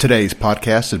Today's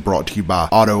podcast is brought to you by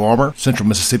Auto Armor, Central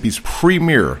Mississippi's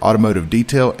premier automotive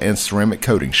detail and ceramic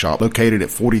coating shop, located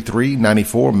at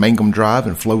 4394 Mangum Drive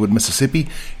in Flowood, Mississippi.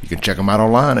 You can check them out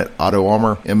online at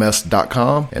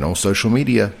autoarmorms.com and on social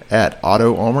media at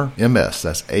AutoArmorMS.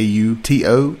 That's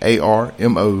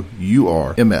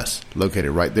AutoArmorMS, located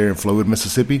right there in Flowood,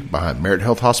 Mississippi, behind Merit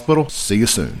Health Hospital. See you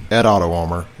soon at Auto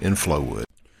Armor in Flowood.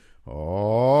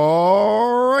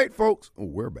 All right, folks,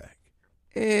 we're back.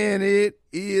 And it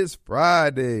is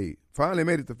Friday. Finally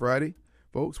made it to Friday.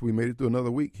 Folks, we made it through another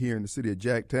week here in the city of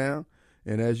Jacktown.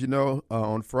 And as you know,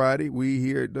 on Friday, we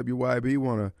here at WYB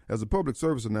want to, as a public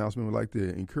service announcement, would like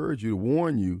to encourage you, to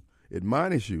warn you,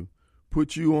 admonish you,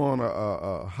 put you on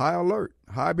a high alert,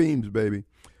 high beams, baby.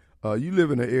 You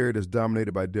live in an area that's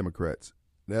dominated by Democrats.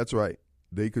 That's right.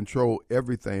 They control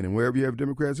everything. And wherever you have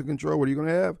Democrats in control, what are you going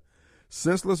to have?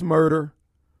 Senseless murder,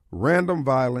 random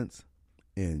violence,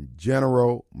 and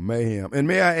general mayhem. And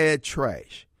may I add,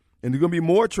 trash. And there's going to be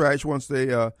more trash once they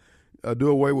do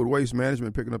away with waste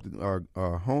management, picking up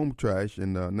our home trash.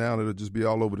 And now it'll just be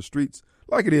all over the streets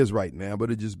like it is right now,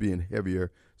 but it'll just be in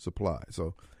heavier supply.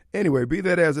 So anyway, be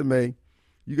that as it may,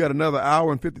 you got another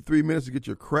hour and 53 minutes to get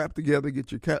your crap together,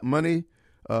 get your money,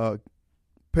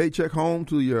 paycheck home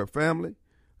to your family,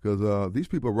 because these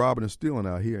people are robbing and stealing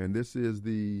out here. And this is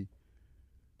the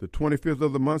 25th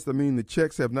of the month. That means the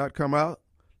checks have not come out.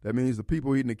 That means the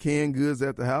people eating the canned goods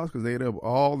at the house, because they ate up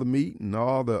all the meat and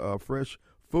all the fresh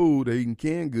food. They're eating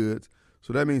canned goods.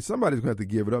 So that means somebody's going to have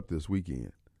to give it up this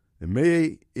weekend. And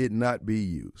may it not be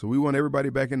you. So we want everybody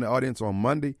back in the audience on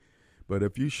Monday. But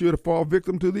if you should fall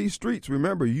victim to these streets,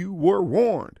 remember, you were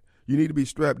warned. You need to be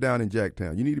strapped down in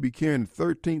Jacktown. You need to be carrying the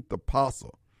 13th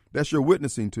apostle. That's your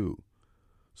witnessing tool.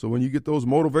 So when you get those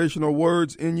motivational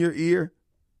words in your ear,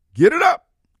 get it up.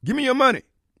 Give me your money.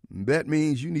 That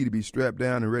means you need to be strapped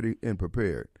down and ready and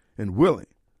prepared and willing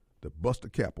to bust a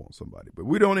cap on somebody. But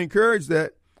we don't encourage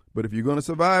that. But if you're going to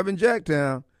survive in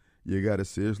Jacktown, you got to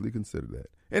seriously consider that.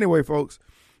 Anyway, folks,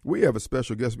 we have a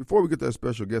special guest. Before we get to that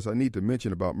special guest, I need to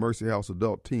mention about Mercy House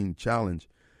Adult Teen Challenge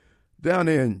down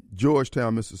there in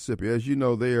Georgetown, Mississippi. As you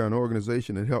know, they are an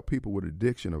organization that helps people with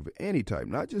addiction of any type,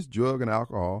 not just drug and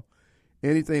alcohol,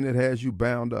 anything that has you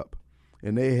bound up.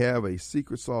 And they have a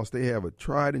secret sauce. They have a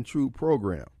tried and true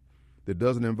program that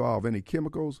doesn't involve any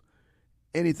chemicals,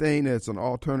 anything that's an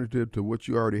alternative to what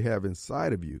you already have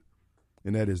inside of you,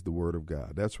 and that is the Word of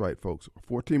God. That's right, folks. A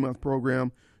 14-month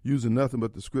program using nothing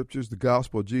but the Scriptures, the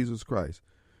gospel of Jesus Christ.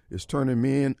 It's turning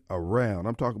men around.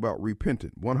 I'm talking about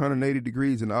repentant, 180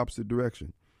 degrees in the opposite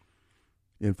direction.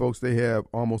 And, folks, they have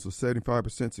almost a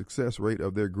 75% success rate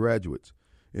of their graduates.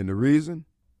 And the reason?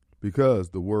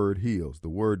 Because the Word heals. The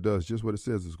Word does just what it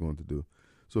says it's going to do.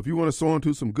 So if you want to sow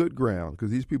into some good ground, because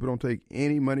these people don't take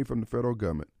any money from the federal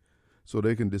government, so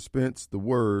they can dispense the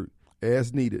Word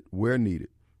as needed, where needed,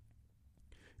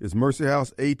 it's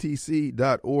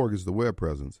mercyhouseatc.org is the web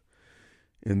presence.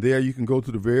 And there you can go to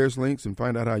the various links and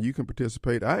find out how you can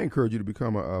participate. I encourage you to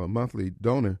become a monthly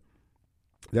donor.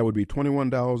 That would be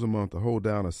 $21 a month to hold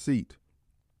down a seat,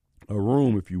 a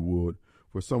room, if you would,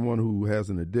 for someone who has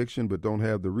an addiction but don't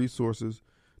have the resources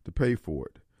to pay for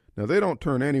it. Now, they don't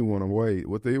turn anyone away.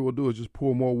 What they will do is just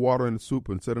pour more water in the soup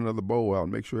and set another bowl out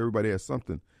and make sure everybody has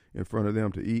something in front of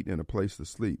them to eat and a place to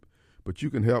sleep. But you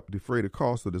can help defray the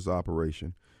cost of this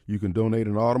operation. You can donate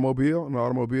an automobile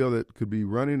that could be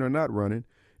running or not running,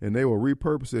 and they will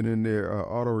repurpose it in their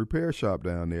auto repair shop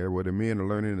down there where the men are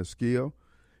learning a skill.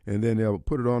 And then they'll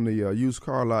put it on the used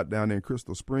car lot down there in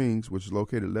Crystal Springs, which is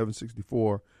located at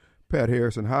 1164 Pat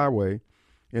Harrison Highway.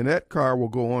 And that car will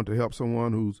go on to help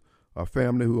someone who's a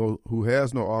family who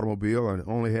has no automobile and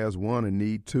only has one and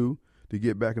need two to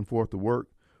get back and forth to work.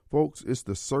 Folks, it's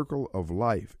the circle of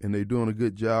life, and they're doing a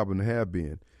good job and have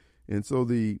been. And so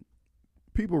the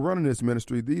people running this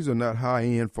ministry, these are not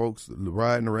high-end folks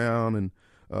riding around in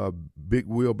big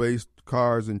wheelbase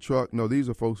cars and truck. No, these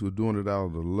are folks who are doing it out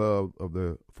of the love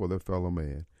for their fellow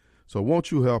man. So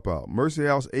won't you help out?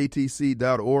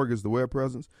 MercyHouseATC.org is the web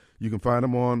presence. You can find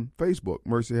them on Facebook,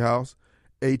 Mercy House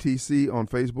ATC on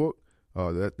Facebook.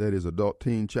 That is Adult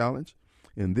Teen Challenge.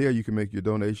 And there you can make your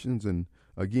donations. And,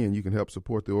 again, you can help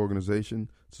support the organization,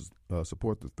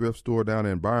 support the thrift store down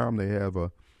in Byram. They have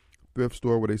a thrift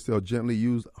store where they sell gently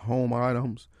used home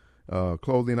items,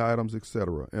 clothing items,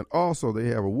 etc. And also they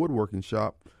have a woodworking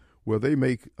shop where they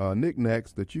make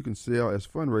knickknacks that you can sell as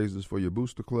fundraisers for your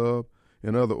booster club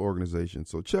and other organizations.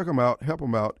 So check them out. Help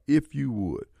them out if you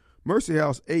would.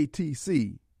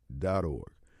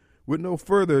 MercyHouseATC.org. With no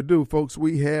further ado, folks,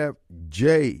 we have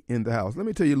Jay in the house. Let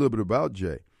me tell you a little bit about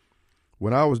Jay.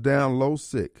 When I was down low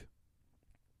sick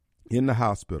in the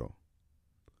hospital,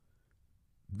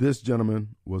 this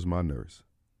gentleman was my nurse.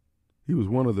 He was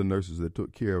one of the nurses that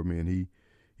took care of me, and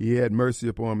he had mercy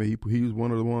upon me. He was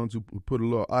one of the ones who put a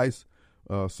little ice,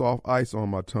 soft ice on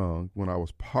my tongue when I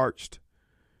was parched,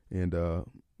 and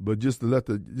but just to let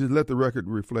the record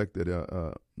reflect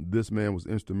that this man was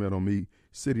instrumental in me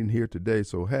sitting here today.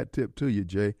 So hat tip to you,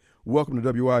 Jay. Welcome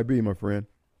to WIB, my friend.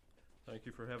 Thank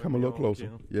you for having me on. Come a little closer.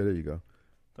 Kim. Yeah, there you go.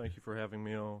 Thank you for having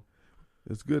me on.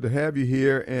 It's good to have you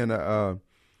here. And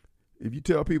if you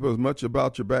tell people as much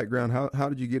about your background, how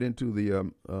did you get into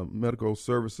the medical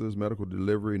services, medical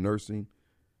delivery, nursing?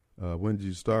 When did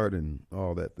you start and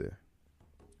all that there?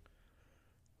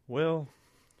 Well,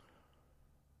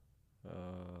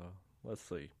 let's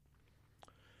see.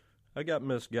 I got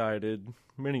misguided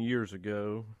many years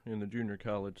ago in the junior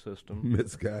college system.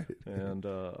 Misguided. And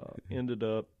ended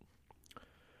up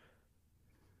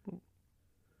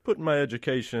putting my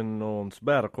education on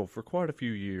sabbatical for quite a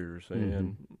few years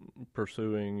and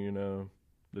pursuing,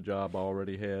 the job I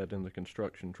already had in the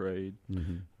construction trade.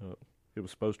 It was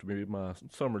supposed to be my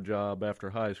summer job after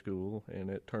high school, and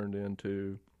it turned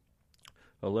into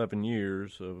 11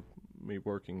 years of me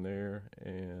working there.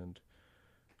 And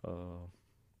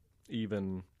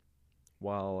even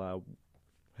while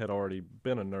I had already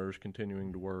been a nurse,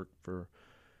 continuing to work for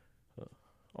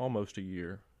almost a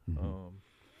year.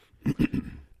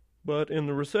 But in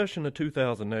the recession of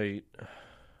 2008,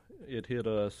 it hit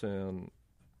us in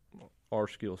our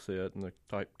skill set and the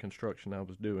type of construction I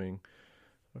was doing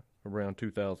around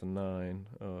 2009.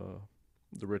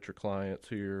 The richer clients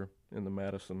here in the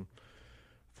Madison,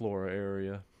 Florida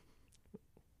area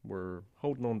were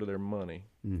holding on to their money,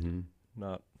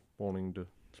 not wanting to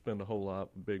spend a whole lot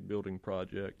with big building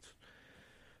projects.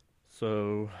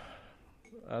 So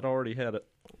I'd already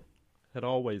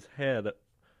always had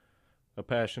a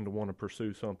passion to want to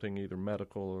pursue something either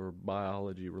medical or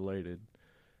biology related.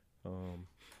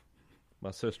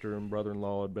 My sister and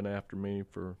brother-in-law had been after me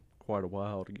for quite a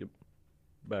while to get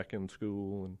back in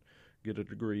school and get a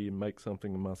degree and make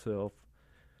something of myself.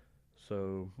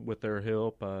 So with their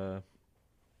help, I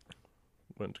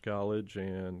went to college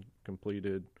and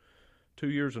completed 2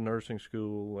 years of nursing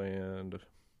school and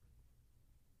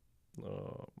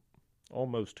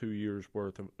almost 2 years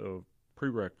worth of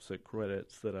prerequisite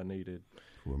credits that I needed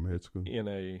for med school.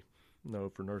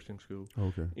 For nursing school.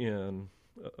 Okay. In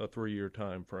a 3-year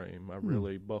time frame. I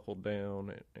really buckled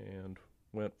down and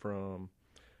went from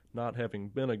not having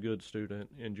been a good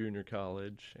student in junior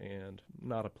college and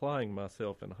not applying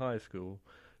myself in high school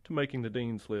to making the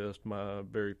dean's list my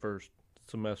very first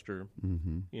semester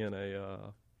in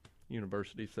a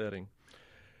university setting.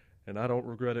 And I don't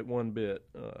regret it one bit.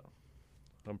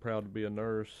 I'm proud to be a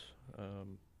nurse.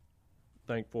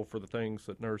 Thankful for the things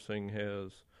that nursing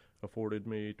has afforded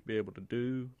me to be able to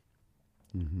do.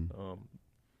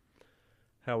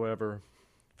 However,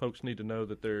 folks need to know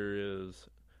that there is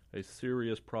a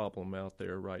serious problem out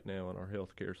there right now in our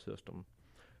healthcare system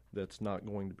that's not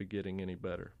going to be getting any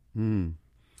better.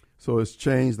 So it's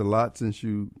changed a lot since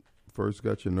you first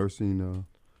got your nursing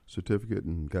certificate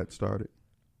and got started?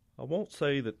 I won't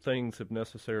say that things have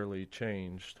necessarily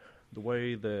changed. The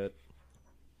way that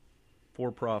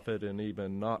for-profit and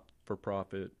even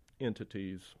not-for-profit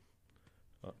entities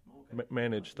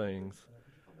manage things,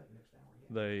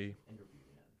 they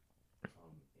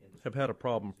have had a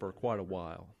problem for quite a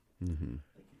while.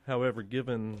 However,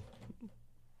 given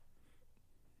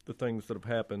the things that have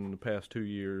happened in the past 2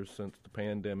 years since the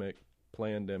pandemic,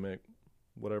 plandemic,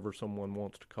 whatever someone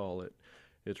wants to call it,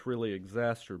 it's really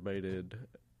exacerbated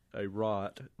a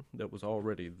rot that was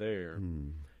already there.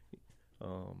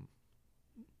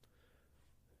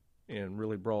 And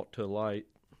really brought to light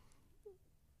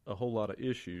a whole lot of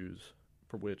issues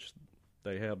for which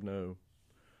they have no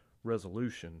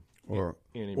resolution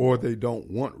anymore. Or they don't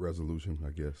want resolution, I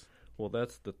guess. Well,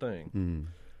 that's the thing.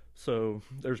 So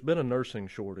there's been a nursing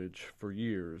shortage for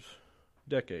years,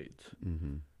 decades.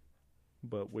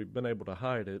 But we've been able to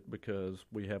hide it because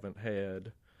we haven't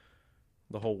had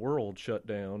the whole world shut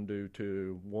down due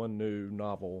to one new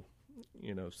novel,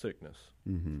 sickness.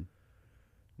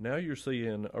 Now you're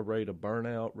seeing a rate of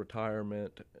burnout,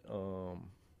 retirement,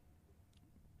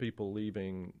 people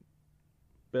leaving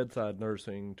bedside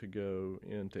nursing to go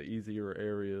into easier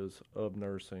areas of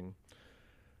nursing,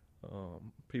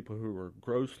 people who are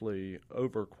grossly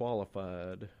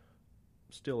overqualified,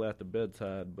 still at the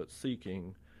bedside, but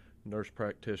seeking nurse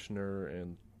practitioner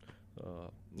and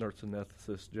nurse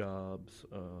anesthetist jobs,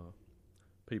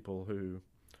 people who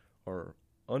are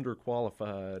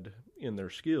underqualified in their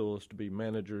skills to be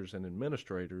managers and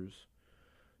administrators,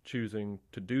 choosing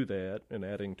to do that and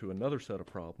adding to another set of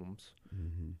problems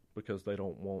because they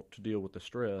don't want to deal with the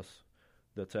stress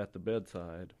that's at the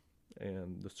bedside,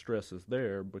 and the stress is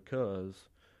there because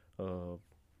of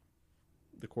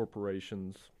the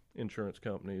corporations, insurance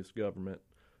companies, government,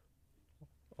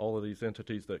 all of these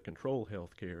entities that control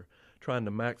healthcare, trying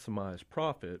to maximize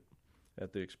profit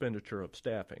at the expenditure of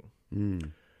staffing.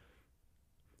 Mm.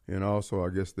 And also, I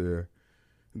guess there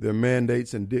are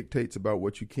mandates and dictates about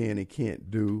what you can and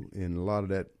can't do, and a lot of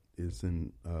that is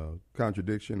in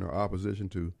contradiction or opposition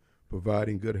to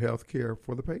providing good health care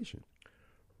for the patient.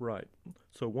 Right.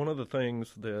 So one of the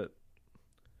things that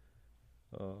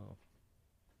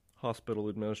hospital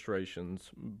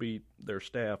administrations beat their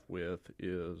staff with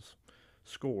is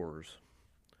scores,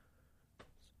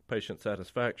 patient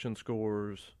satisfaction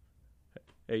scores,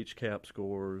 HCAP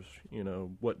scores,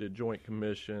 what did Joint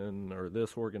Commission or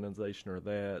this organization or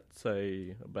that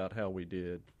say about how we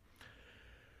did.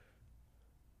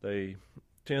 They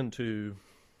tend to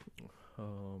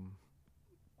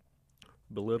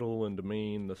belittle and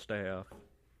demean the staff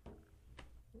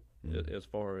as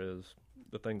far as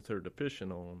the things they're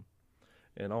deficient on,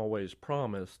 and always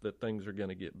promise that things are going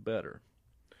to get better.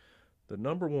 The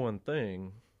number one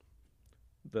thing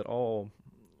that all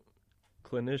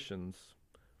clinicians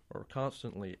are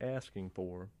constantly asking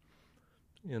for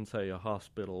in, say, a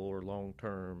hospital or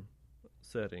long-term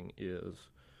setting is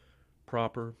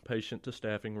proper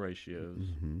patient-to-staffing ratios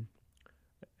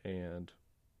and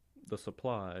the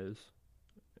supplies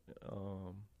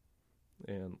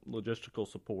and logistical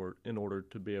support in order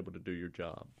to be able to do your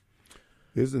job.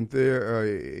 Isn't there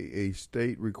a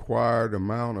state-required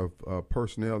amount of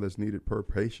personnel that's needed per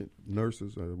patient,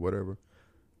 nurses or whatever?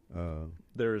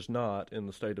 There is not in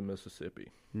the state of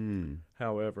Mississippi.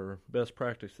 However, best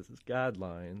practices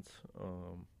guidelines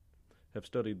have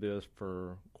studied this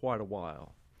for quite a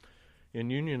while. In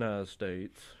unionized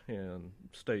states and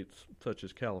states such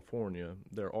as California,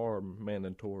 there are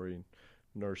mandatory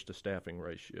nurse-to-staffing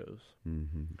ratios.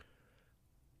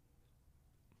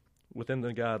 Within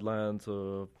the guidelines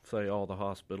of, say, all the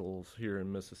hospitals here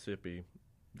in Mississippi,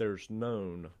 there's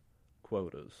known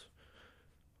quotas.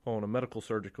 On a medical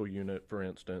surgical unit, for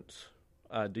instance,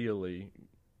 ideally,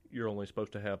 you're only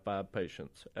supposed to have 5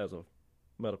 patients as a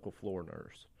medical floor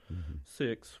nurse,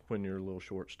 6 when you're a little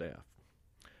short-staffed.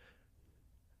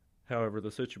 However,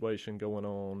 the situation going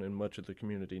on in much of the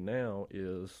community now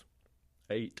is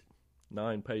 8,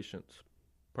 9 patients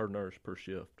per nurse per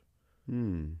shift.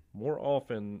 More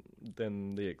often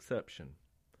than the exception.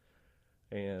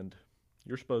 And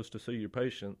you're supposed to see your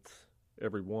patients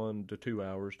every 1 to 2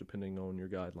 hours, depending on your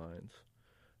guidelines,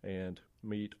 and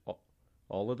meet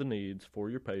all of the needs for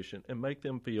your patient and make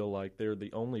them feel like they're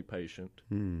the only patient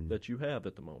that you have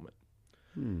at the moment.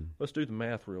 Let's do the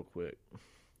math real quick.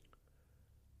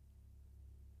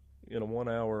 In a 1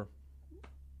 hour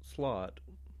slot,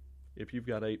 if you've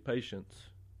got 8 patients,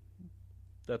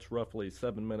 that's roughly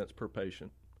 7 minutes per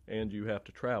patient, and you have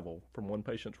to travel from one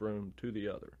patient's room to the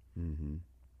other.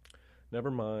 Never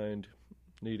mind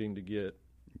needing to get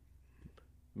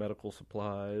medical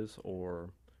supplies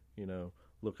or,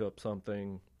 look up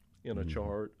something in a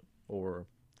chart or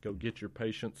go get your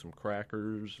patient some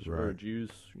crackers or a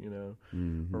juice, or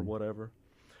whatever.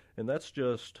 And that's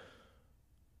just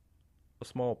a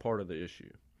small part of the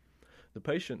issue. The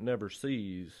patient never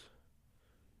sees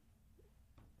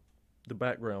the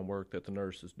background work that the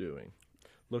nurse is doing,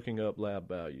 looking up lab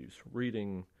values,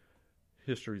 reading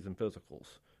histories and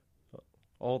physicals,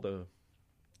 all the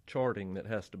charting that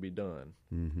has to be done.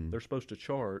 They're supposed to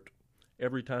chart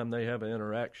every time they have an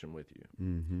interaction with you.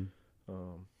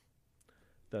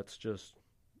 That's just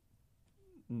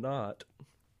not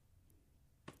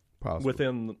possible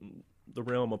within the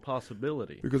realm of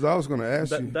possibility. Because I was going to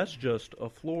ask you. That's just a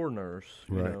floor nurse,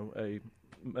 a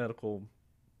medical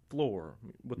floor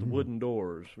with the wooden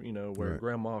doors, where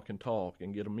grandma can talk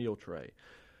and get a meal tray.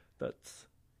 That's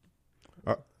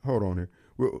hold on here.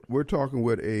 We're talking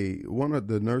with one of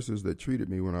the nurses that treated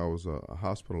me when I was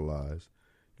hospitalized,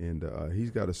 and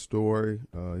he's got a story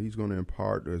he's going to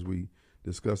impart as we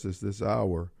discuss this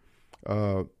hour.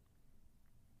 Our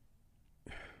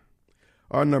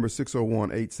number is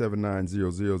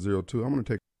 601-879-0002. I'm going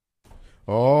to take.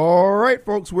 All right,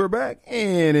 folks, we're back,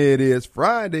 and it is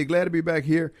Friday. Glad to be back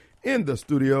here in the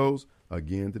studios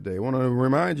again today. I want to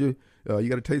remind you, you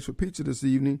got a taste for pizza this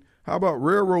evening. How about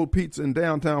Railroad Pizza in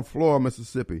downtown Florida,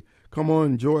 Mississippi? Come on,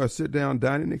 enjoy a sit-down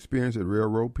dining experience at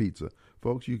Railroad Pizza.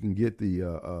 Folks, you can get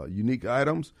the unique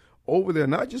items over there,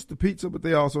 not just the pizza, but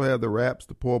they also have the wraps,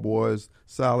 the po' boys,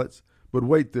 salads. But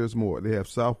wait, there's more. They have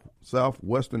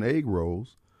Southwestern egg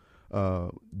rolls,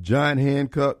 giant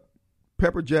hand-cut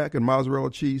pepper jack and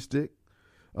mozzarella cheese stick,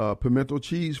 pimento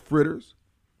cheese fritters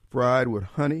fried with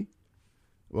honey,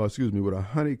 with a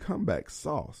honey comeback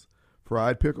sauce,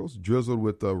 fried pickles drizzled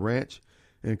with ranch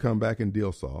and comeback and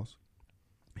dill sauce,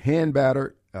 hand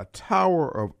battered a tower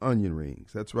of onion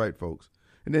rings. That's right, folks.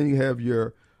 And then you have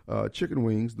your chicken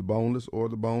wings, the boneless or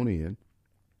the bone-in,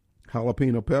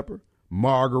 jalapeno pepper,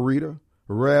 margarita,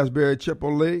 raspberry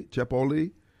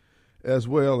chipotle, as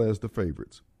well as the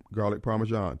favorites, garlic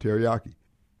parmesan, teriyaki,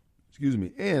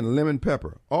 and lemon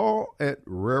pepper, all at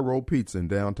Railroad Pizza in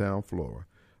downtown Flora.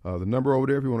 The number over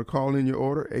there, if you want to call in your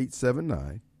order,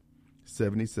 879-7700,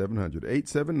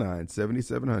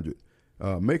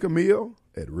 879-7700. Make a meal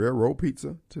at Railroad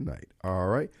Pizza tonight. All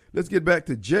right. Let's get back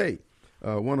to Jay,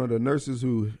 one of the nurses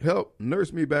who helped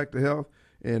nurse me back to health.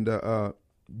 And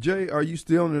Jay, are you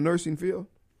still in the nursing field?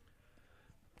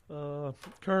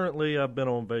 Currently, I've been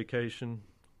on vacation.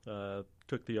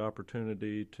 Took the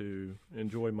opportunity to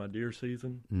enjoy my deer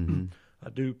season. Mm-hmm. I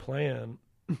do plan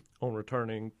on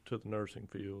returning to the nursing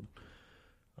field.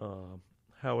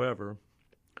 However,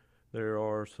 there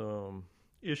are some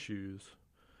issues,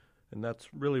 and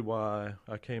that's really why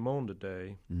I came on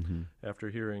today. Mm-hmm. After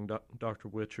hearing Dr.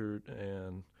 Witchard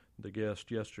and the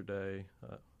guest yesterday,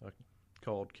 I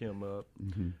called Kim up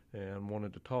Mm-hmm. and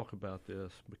wanted to talk about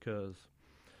this because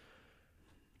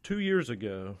 2 years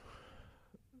ago,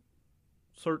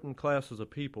 certain classes of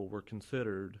people were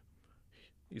considered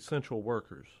essential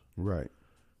workers. Right.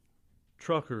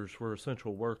 Truckers were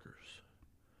essential workers.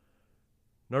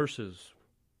 Nurses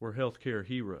were healthcare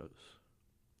heroes.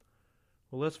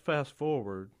 Well, let's fast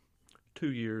forward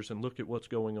 2 years and look at what's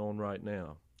going on right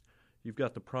now. You've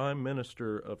got the Prime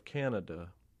Minister of Canada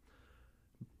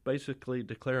basically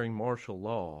declaring martial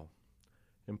law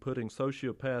and putting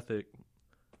sociopathic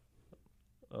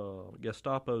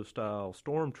Gestapo-style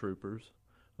stormtroopers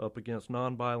up against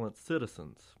nonviolent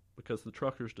citizens because the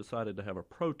truckers decided to have a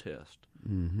protest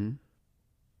Mm-hmm.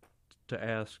 to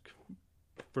ask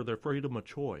for their freedom of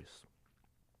choice.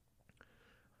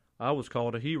 I was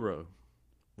called a hero.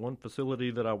 One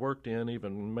facility that I worked in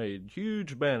even made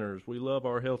huge banners, "We love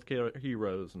our healthcare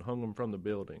heroes," and hung them from the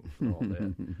buildings and all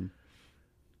that.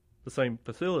 The same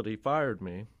facility fired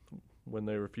me when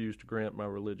they refused to grant my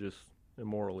religious and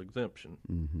moral exemption.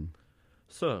 Mm-hmm.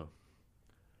 So,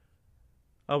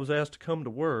 I was asked to come to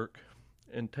work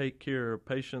and take care of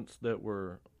patients that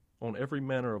were on every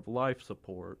manner of life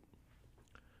support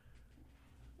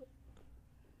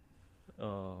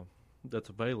that's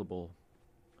available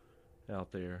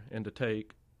out there, and to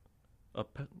take a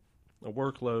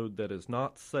workload that is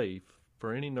not safe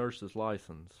for any nurse's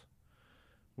license,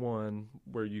 one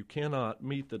where you cannot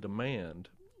meet the demand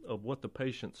of what the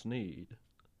patients need.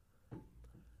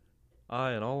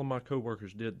 I and all of my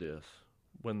coworkers did this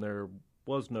when there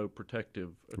was no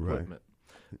protective equipment.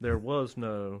 Right. There was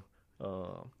no...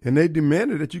 and they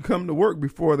demanded that you come to work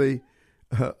before they...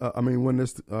 when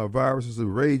this virus is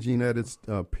raging at its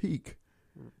peak,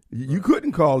 you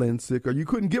couldn't call in sick, or you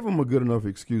couldn't give them a good enough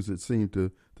excuse, it seemed,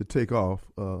 to take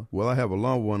off. Well, I have a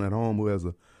loved one at home who has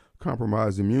a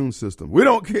compromised immune system. We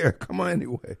don't care. Come on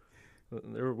anyway.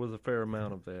 There was a fair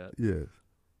amount of that. Yes.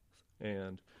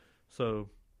 And so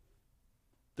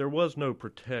there was no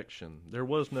protection. There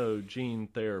was no gene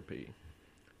therapy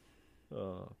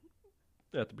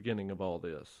at the beginning of all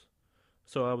this.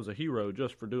 So I was a hero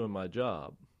just for doing my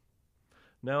job.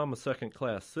 Now I'm a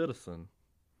second-class citizen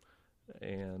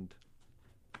and,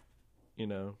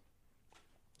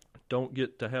 don't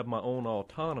get to have my own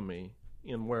autonomy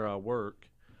in where I work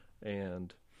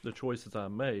and the choices I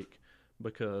make,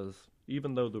 because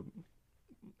even though the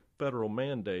federal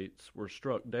mandates were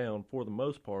struck down for the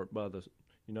most part by the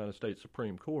United States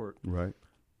Supreme Court, right,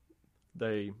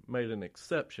 they made an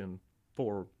exception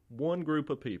for one group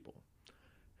of people,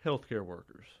 healthcare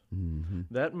workers. Mm-hmm.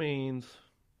 That means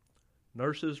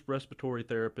nurses, respiratory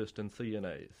therapists, and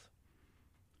CNAs.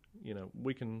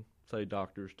 We can say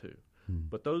doctors too. Mm-hmm.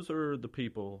 But those are the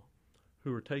people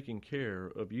who are taking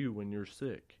care of you when you're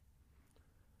sick.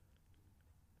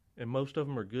 And most of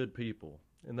them are good people,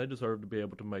 and they deserve to be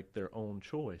able to make their own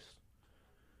choice.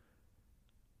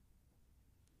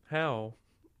 How,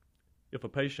 if a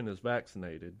patient is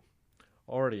vaccinated,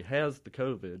 already has the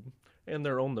COVID, and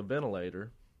they're on the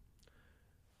ventilator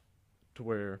to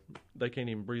where they can't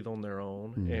even breathe on their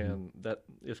own, mm-hmm. and that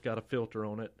it's got a filter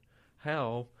on it,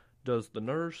 how does the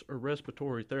nurse or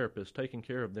respiratory therapist taking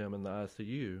care of them in the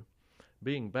ICU,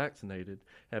 being vaccinated,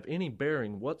 have any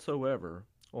bearing whatsoever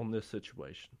on this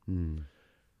situation? Mm.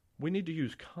 We need to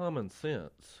use common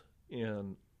sense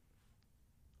in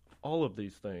all of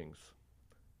these things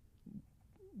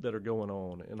that are going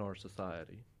on in our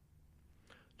society.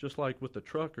 Just like with the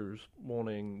truckers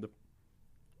wanting the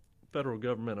federal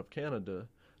government of Canada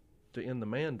to end the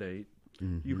mandate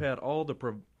Mm-hmm. You had all the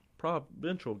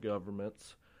provincial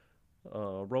governments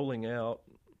rolling out,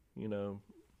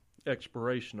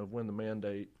 expiration of when the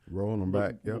mandate rolling them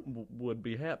back, yep. would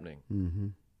be happening. Mm-hmm.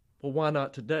 Well, why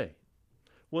not today?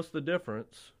 What's the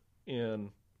difference in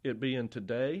it being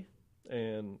today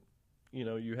and,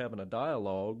 you having a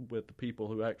dialogue with the people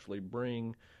who actually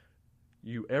bring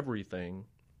you everything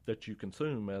that you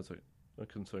consume as a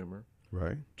consumer,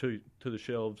 right, to the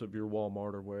shelves of your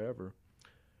Walmart or wherever?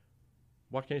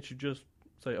 Why can't you just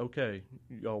say, okay,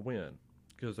 y'all win?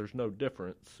 Because there's no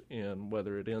difference in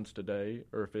whether it ends today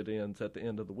or if it ends at the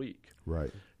end of the week. Right.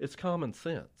 It's common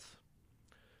sense.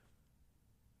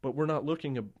 But we're not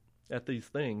looking at these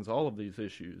things, all of these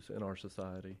issues in our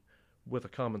society, with a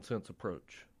common sense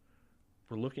approach.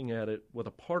 We're looking at it with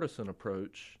a partisan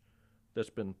approach that's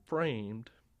been framed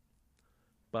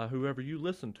by whoever you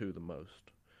listen to the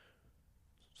most.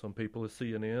 Some people it's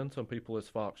CNN, some people it's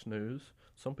Fox News,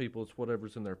 some people it's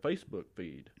whatever's in their Facebook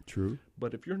feed. True.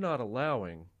 But if you're not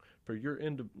allowing for your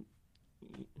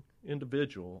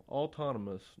individual,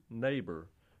 autonomous neighbor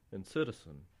and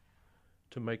citizen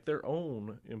to make their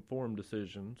own informed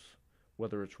decisions,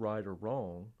 whether it's right or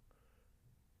wrong,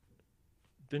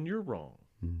 then you're wrong.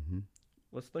 Mm-hmm.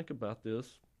 Let's think about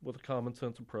this with a common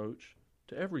sense approach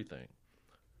to everything,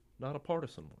 not a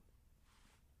partisan one.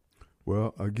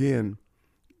 Well, again,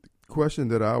 question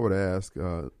that I would ask,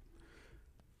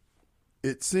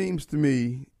 it seems to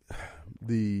me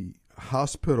the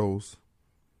hospitals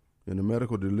and the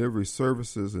medical delivery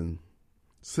services and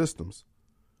systems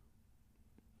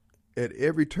at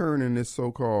every turn in this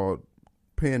so-called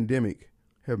pandemic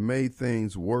have made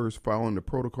things worse following the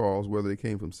protocols, whether they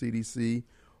came from CDC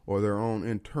or their own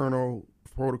internal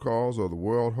protocols or the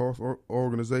World Health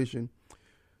Organization.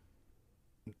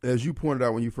 As you pointed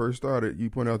out when you first started, you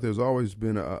pointed out there's always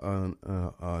been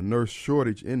a nurse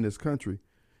shortage in this country.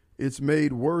 It's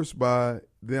made worse by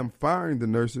them firing the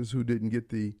nurses who didn't get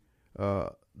the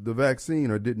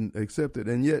vaccine or didn't accept it,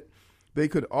 and yet they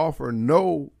could offer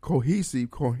no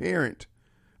cohesive, coherent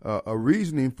a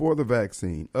reasoning for the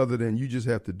vaccine other than you just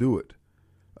have to do it.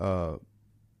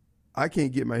 I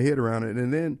can't get my head around it.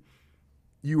 And then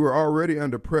you were already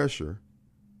under pressure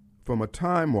from a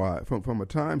time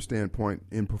standpoint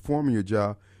in performing your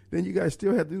job. Then you guys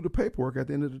still had to do the paperwork at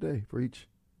the end of the day for each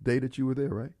day that you were there,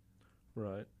 right?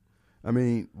 Right. I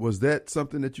mean, was that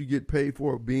something that you get paid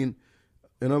for being,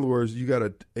 in other words, you got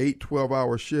a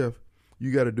 12-hour shift.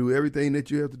 You got to do everything that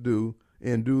you have to do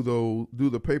and do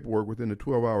the paperwork within the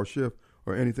 12-hour shift,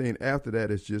 or anything after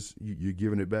that is just you're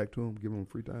giving it back to them, giving them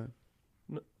free time?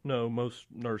 No, most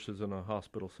nurses in a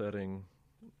hospital setting,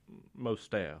 most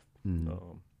staff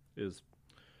is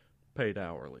paid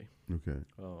hourly. Okay.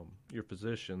 Your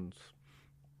physicians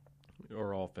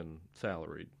are often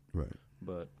salaried. Right.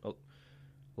 But a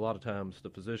lot of times the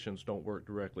physicians don't work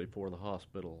directly for the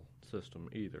hospital system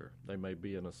either. They may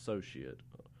be an associate,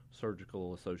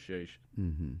 surgical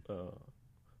association,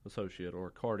 associate, or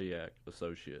a cardiac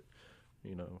associate.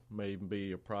 May even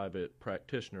be a private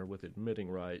practitioner with admitting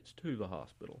rights to the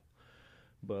hospital.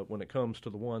 But when it comes to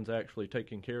the ones actually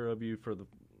taking care of you for the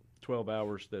 12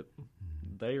 hours that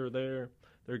they are there,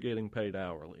 they're getting paid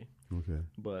hourly. Okay.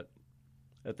 But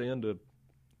at the end of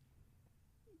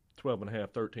 12 and a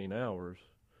half, 13 hours,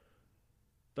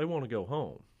 they want to go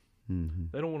home. Mm-hmm.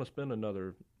 They don't want to spend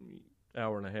another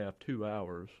hour and a half, 2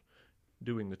 hours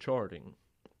doing the charting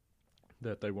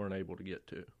that they weren't able to get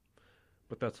to.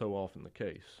 But that's so often the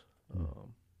case.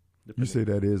 You say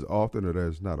that is often, or that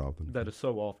is not often? That is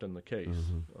so often the case,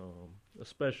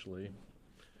 especially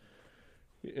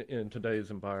in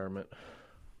today's environment,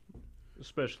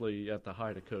 especially at the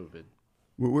height of COVID.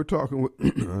 We're talking with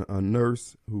a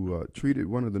nurse who treated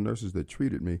one of the nurses that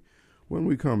treated me. When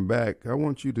we come back, I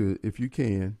want you to, if you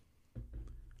can,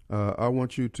 I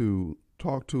want you to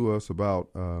talk to us about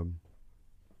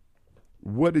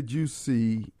what did you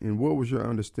see and what was your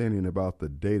understanding about the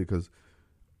data? Because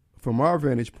from our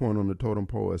vantage point on the totem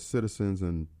pole as citizens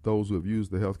and those who have used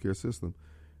the healthcare system,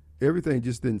 everything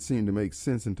just didn't seem to make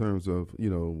sense in terms of,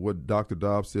 what Dr.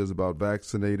 Dobbs says about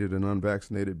vaccinated and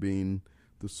unvaccinated being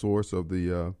the source of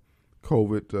the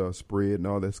COVID spread and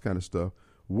all this kind of stuff.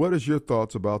 What is your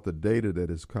thoughts about the data that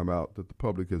has come out that the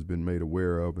public has been made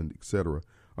aware of, and et cetera?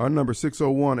 Our number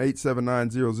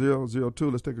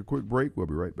 601-879-0002. Let's take a quick break. We'll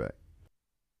be right back.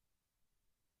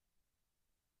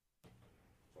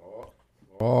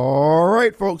 All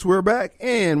right, folks, we're back,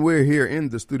 and we're here in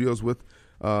the studios with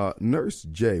Nurse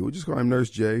Jay. We'll just call him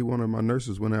Nurse Jay, one of my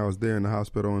nurses when I was there in the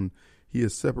hospital, and he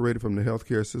is separated from the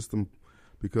healthcare system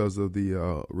because of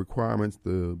the requirements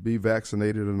to be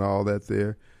vaccinated and all that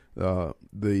there. The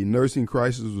nursing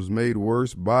crisis was made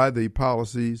worse by the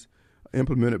policies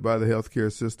implemented by the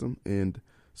healthcare system. And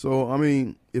so, I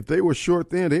mean, if they were short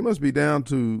then, they must be down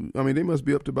to, they must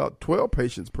be up to about 12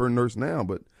 patients per nurse now.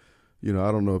 But,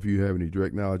 I don't know if you have any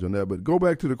direct knowledge on that. But go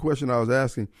back to the question I was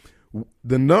asking.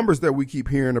 The numbers that we keep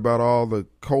hearing about all the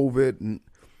COVID, and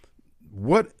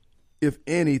what, if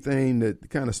anything, that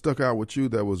kind of stuck out with you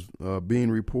that was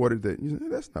being reported that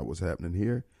that's not what's happening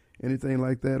here? Anything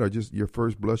like that, or just your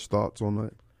first blush thoughts on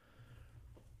that?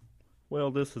 Well,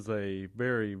 this is a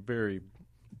very, very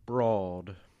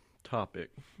broad topic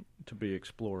to be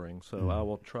exploring, so I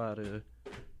will try to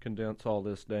condense all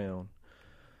this down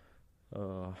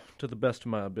to the best of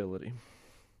my ability.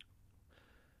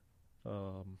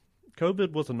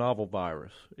 COVID was a novel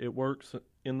virus. It works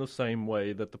in the same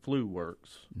way that the flu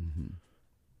works,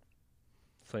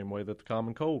 same way that the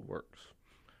common cold works.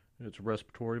 It's a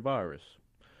respiratory virus.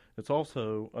 It's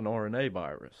also an RNA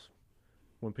virus.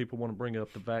 When people want to bring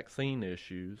up the vaccine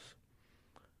issues,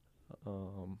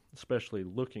 especially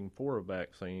looking for a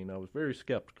vaccine, I was very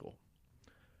skeptical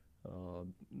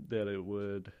that it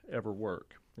would ever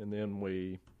work. And then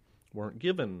we weren't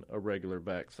given a regular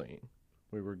vaccine.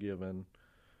 We were given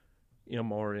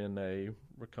mRNA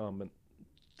recombinant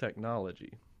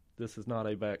technology. This is not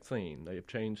a vaccine. They have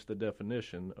changed the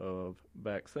definition of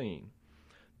vaccine.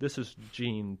 This is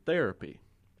gene therapy.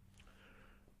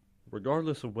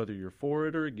 Regardless of whether you're for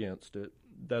it or against it,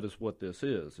 that is what this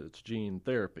is. It's gene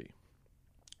therapy,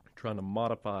 trying to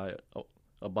modify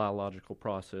a biological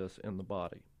process in the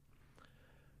body.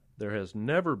 There has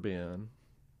never been,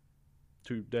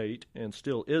 to date, and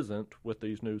still isn't with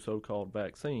these new so-called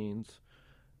vaccines,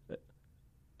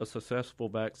 a successful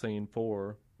vaccine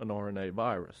for an RNA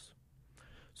virus.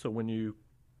 So when you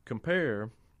compare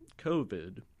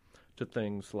COVID to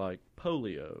things like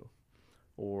polio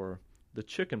or the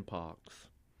chicken pox,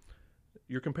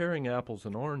 you're comparing apples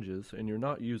and oranges, and you're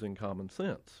not using common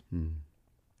sense.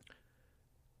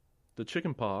 The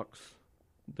chicken pox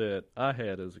that I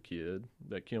had as a kid,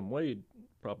 that Kim Wade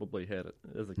probably had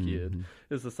as a kid,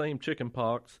 is the same chicken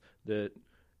pox that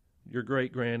your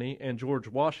great-granny and George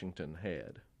Washington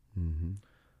had.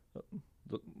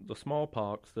 The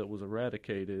smallpox that was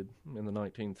eradicated in the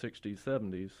 1960s,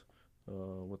 70s,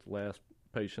 with the last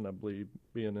patient, I believe,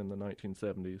 being in the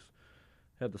 1970s,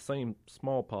 had the same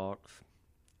smallpox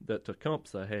that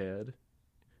Tecumseh had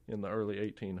in the early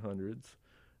 1800s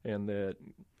and that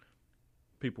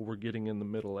people were getting in the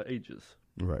Middle Ages.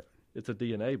 Right. It's a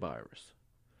DNA virus.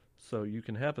 So you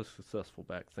can have a successful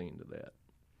vaccine to that.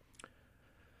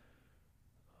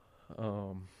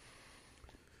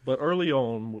 But early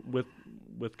on with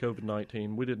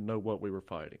COVID-19, we didn't know what we were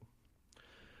fighting.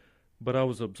 But I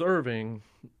was observing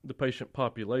the patient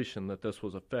population that this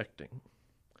was affecting.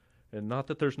 And not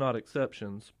that there's not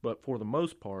exceptions, but for the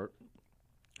most part,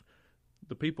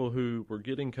 the people who were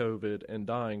getting COVID and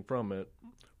dying from it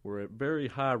were at very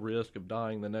high risk of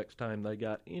dying the next time they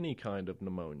got any kind of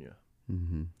pneumonia.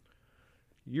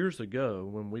 Years ago,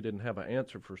 when we didn't have an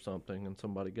answer for something and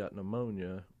somebody got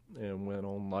pneumonia and went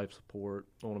on life support,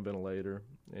 on a ventilator,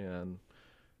 and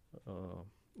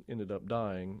ended up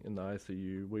dying in the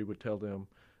ICU, we would tell them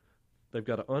they've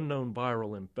got an unknown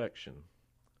viral infection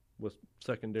with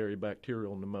secondary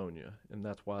bacterial pneumonia, and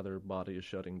that's why their body is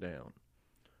shutting down.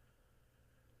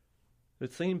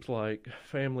 It seems like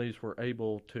families were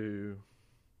able to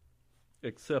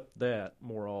accept that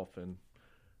more often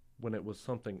when it was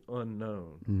something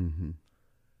unknown.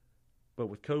 But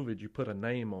with COVID, you put a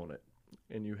name on it,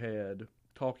 and you had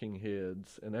talking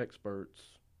heads and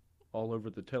experts all over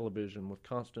the television with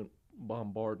constant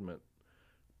bombardment,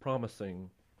 promising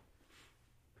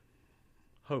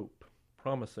hope,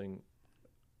 promising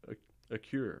a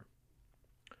cure,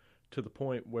 to the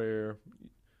point where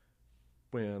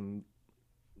when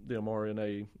the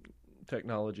mRNA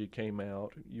technology came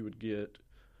out, you would get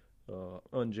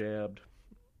unjabbed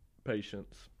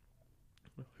patients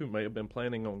who may have been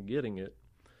planning on getting it,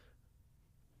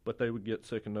 but they would get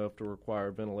sick enough to require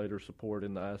ventilator support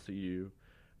in the ICU,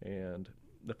 and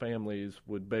the families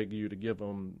would beg you to give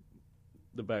them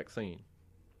the vaccine.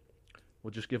 Well,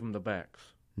 just give them the vax.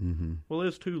 Well,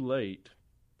 it's too late,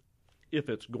 if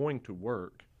it's going to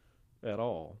work at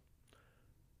all,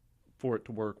 for it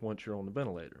to work once you're on the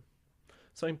ventilator.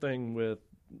 Same thing with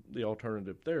the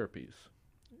alternative therapies,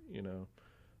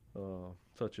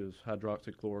 such as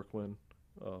hydroxychloroquine,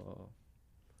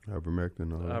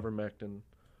 ivermectin,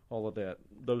 all of that.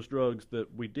 Those drugs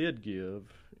that we did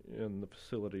give in the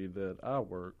facility that I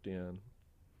worked in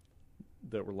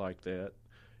that were like that,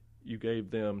 you gave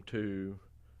them to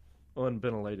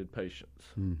unventilated patients.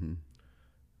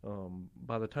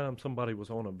 By the time somebody was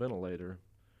on a ventilator,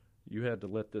 you had to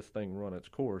let this thing run its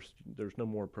course. There's no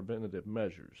more preventative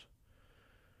measures.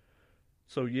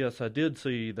 So yes, I did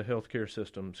see the healthcare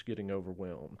systems getting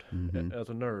overwhelmed. As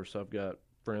a nurse, I've got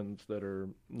friends that are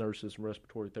nurses and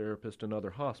respiratory therapists in other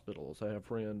hospitals. I have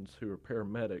friends who are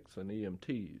paramedics and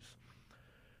EMTs.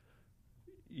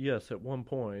 Yes, at one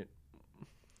point,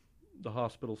 the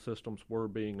hospital systems were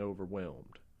being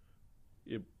overwhelmed.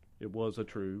 It was a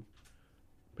true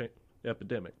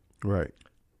epidemic. Right.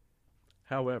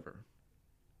 However,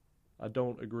 I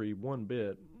don't agree one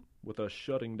bit with us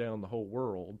shutting down the whole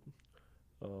world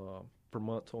for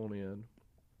months on end,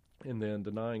 and then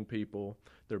denying people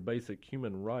their basic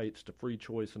human rights to free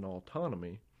choice and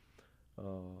autonomy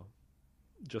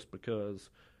just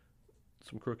because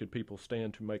some crooked people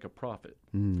stand to make a profit.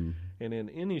 And in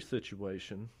any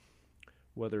situation,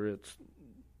 whether it's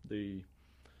the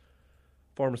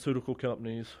pharmaceutical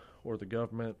companies or the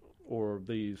government or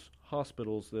these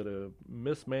hospitals that have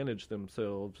mismanaged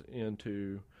themselves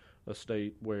into a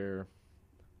state where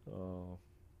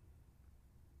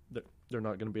they're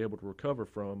not going to be able to recover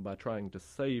from by trying to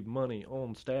save money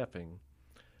on staffing.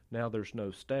 Now there's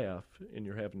no staff, and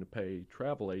you're having to pay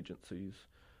travel agencies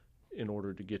in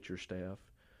order to get your staff.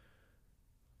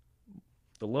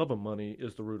 The love of money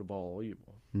is the root of all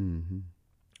evil. And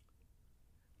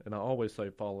I always say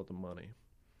follow the money.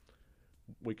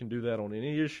 We can do that on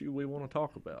any issue we want to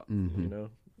talk about. You know,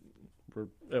 we're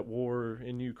at war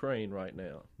in Ukraine right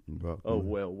now.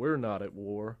 Well, we're not at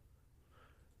war.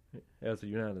 As the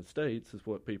United States is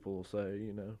what people will say,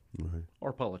 you know. Right.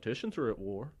 Our politicians are at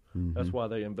war. That's why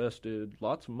they invested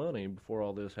lots of money before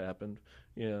all this happened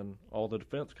in all the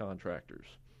defense contractors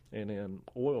and in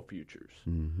oil futures.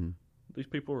 These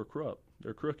people are corrupt.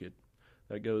 They're crooked.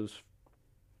 That goes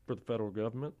for the federal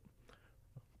government,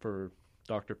 for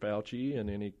Dr. Fauci and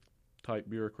any type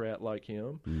bureaucrat like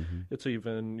him. It's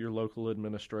even your local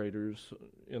administrators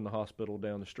in the hospital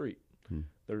down the street.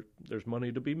 There's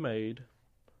money to be made.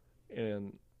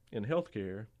 And in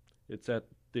healthcare, it's at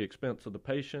the expense of the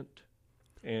patient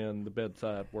and the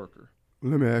bedside worker.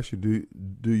 Let me ask you: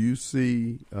 do you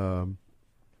see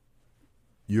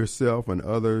yourself and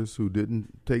others who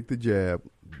didn't take the jab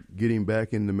getting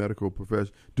back in the medical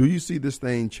profession? Do you see this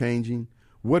thing changing?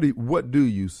 What do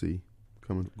you see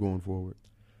going forward?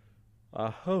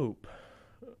 I hope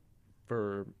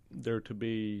for there to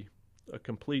be a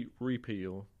complete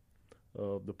repeal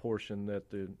of the portion that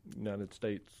the United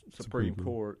States Supreme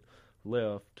Court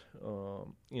left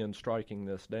in striking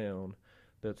this down,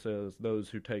 that says those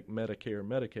who take Medicare,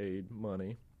 Medicaid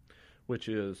money, which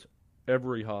is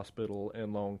every hospital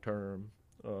and long-term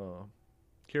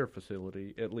care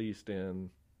facility, at least in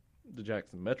the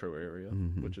Jackson metro area,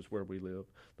 which is where we live,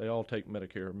 they all take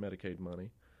Medicare, Medicaid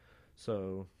money.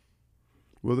 So,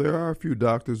 well, there are a few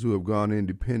doctors who have gone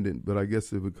independent, but I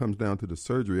guess if it comes down to the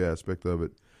surgery aspect of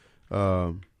it,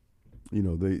 you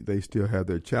know, they still have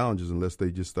their challenges unless they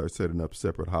just start setting up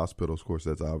separate hospitals. Of course,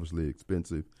 that's obviously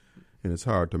expensive, and it's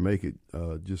hard to make it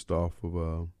just off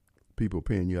of people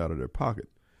paying you out of their pocket.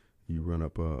 You run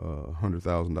up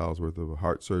 $100,000 worth of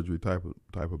heart surgery type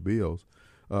of bills.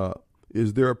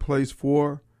 Is there a place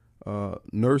for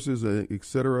nurses, et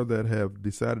cetera, that have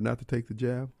decided not to take the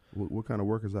jab? What kind of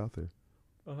work is out there?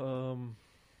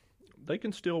 They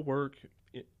can still work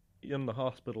in the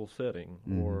hospital setting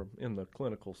or in the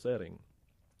clinical setting.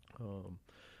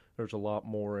 There's a lot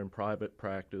more in private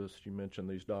practice. You mentioned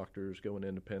these doctors going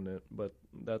independent, but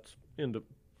that's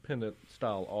independent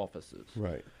style offices.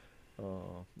 Right.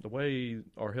 The way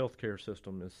our healthcare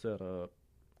system is set up,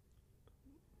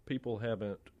 people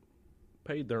haven't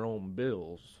paid their own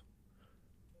bills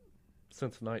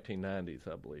since the 1990s,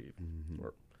 I believe,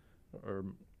 or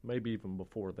maybe even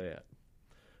before that.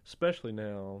 Especially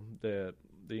now that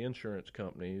the insurance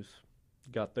companies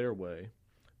got their way,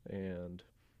 and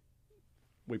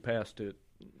we passed it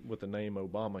with the name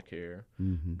Obamacare.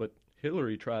 But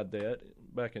Hillary tried that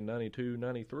back in 92,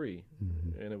 93,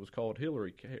 and it was called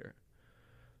Hillary Care.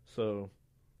 So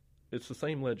it's the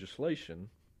same legislation.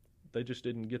 They just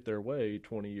didn't get their way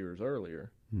 20 years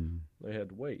earlier. They had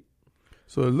to wait.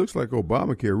 So it looks like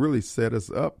Obamacare really set us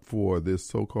up for this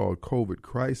so-called COVID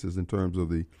crisis in terms of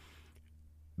the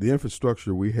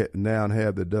infrastructure we now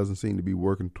have that doesn't seem to be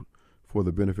working for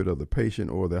the benefit of the patient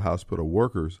or the hospital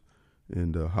workers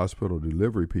and hospital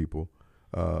delivery people.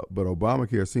 But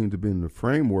Obamacare seemed to be in the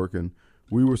framework, and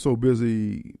we were so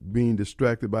busy being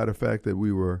distracted by the fact that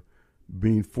we were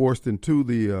being forced into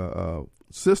the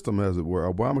system, as it were,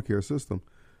 Obamacare system,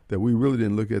 that we really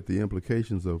didn't look at the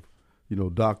implications of, you know,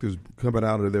 doctors coming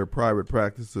out of their private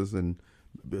practices and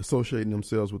associating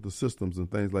themselves with the systems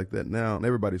and things like that now, and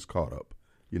everybody's caught up.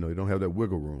 You know, you don't have that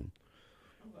wiggle room.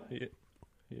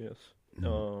 Yes.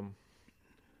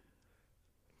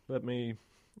 Let me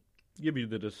give you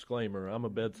the disclaimer. I'm a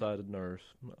bedside nurse.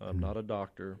 I'm not a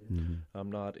doctor.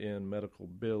 I'm not in medical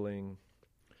billing.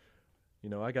 You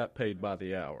know, I got paid by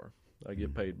the hour. I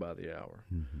get paid by the hour.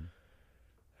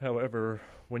 However,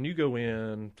 when you go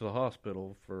in to the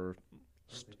hospital for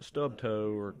stub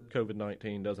toe or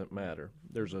COVID-19, doesn't matter.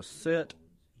 There's a set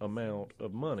amount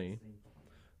of money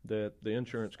that the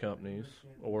insurance companies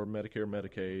or Medicare,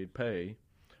 Medicaid pay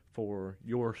for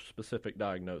your specific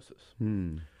diagnosis.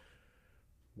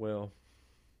 Well,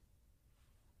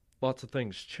 lots of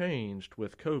things changed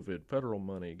with COVID. Federal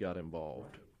money got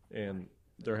involved, and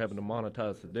they're having to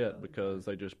monetize the debt because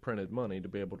they just printed money to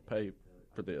be able to pay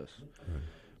for this.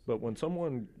 But when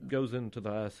someone goes into the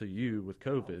ICU with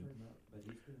COVID,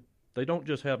 they don't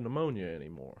just have pneumonia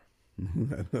anymore.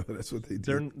 That's what they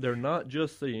do. They're not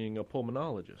just seeing a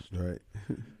pulmonologist. Right.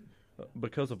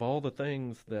 Because of all the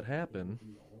things that happen,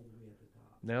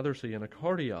 now they're seeing a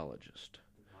cardiologist.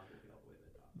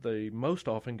 They most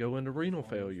often go into renal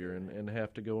failure and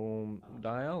have to go on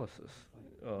dialysis,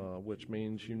 which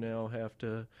means you now have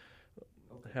to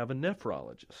have a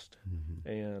nephrologist.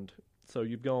 And so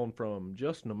you've gone from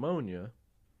just pneumonia,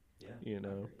 you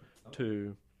know,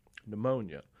 to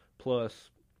pneumonia,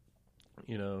 plus,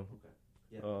 you know,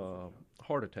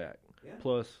 heart attack,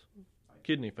 plus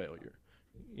kidney failure,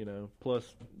 you know,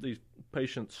 plus these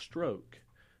patients' stroke.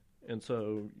 And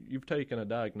so you've taken a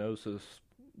diagnosis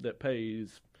that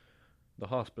pays the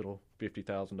hospital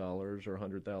 $50,000 or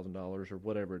 $100,000 or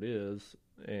whatever it is,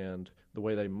 and the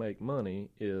way they make money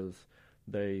is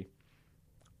they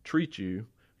treat you,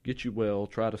 get you well,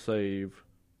 try to save,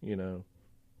 you know,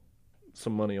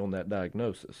 some money on that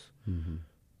diagnosis.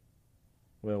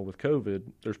 Well, with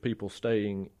COVID, there's people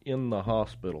staying in the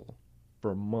hospital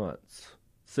for months,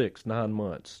 6-9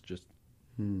 months, just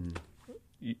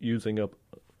using up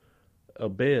a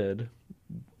bed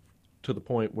to the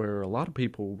point where a lot of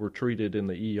people were treated in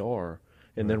the ER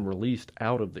and then released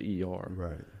out of the ER.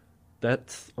 Right.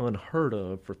 That's unheard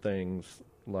of for things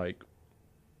like,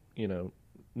 you know,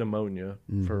 pneumonia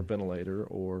for a ventilator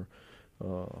or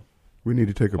we need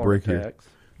to take a break attacks.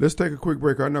 here. Let's take a quick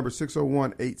break. Our number is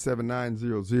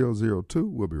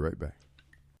 601-879-0002. We'll be right back.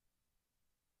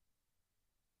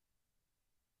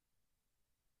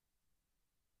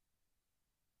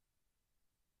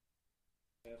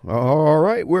 All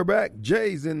right, we're back.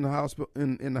 Jay's in the hospital.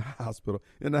 In the house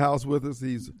with us.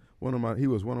 He was one of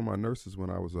my nurses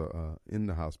when I was in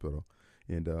the hospital,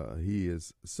 and he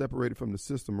is separated from the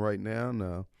system right now.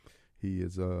 Now he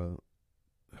is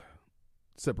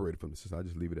separated from the system. I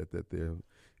just leave it at that. There,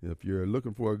 if you're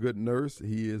looking for a good nurse,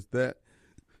 he is that.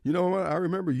 You know what? I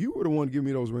remember you were the one giving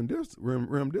me those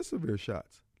remdesivir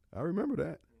shots. I remember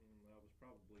that.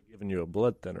 Giving you a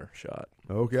blood thinner shot.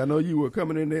 Okay, I know you were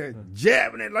coming in there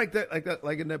jabbing it like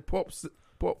in that Pulp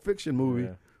Fiction movie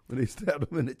when they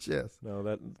stabbed him in the chest. No,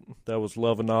 that was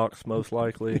Lovenox most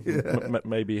likely,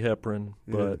 maybe heparin.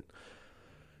 But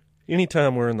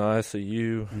anytime we're in the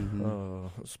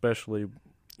ICU, especially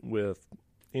with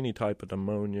any type of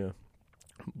pneumonia,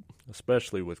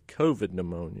 especially with COVID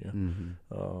pneumonia,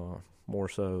 more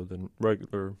so than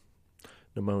regular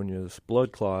pneumonias,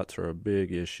 blood clots are a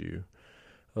big issue.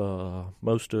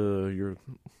 Most of your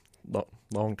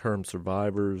long-term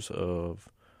survivors of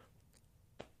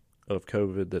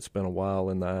COVID that's been a while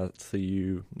in the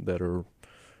ICU that are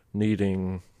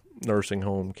needing nursing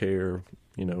home care,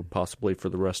 you know, possibly for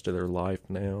the rest of their life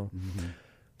now,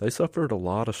 they suffered a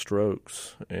lot of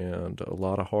strokes and a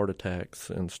lot of heart attacks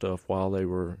and stuff while they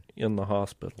were in the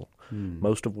hospital,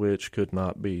 most of which could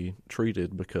not be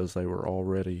treated because they were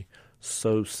already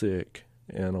so sick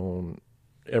and on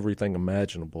everything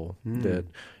imaginable that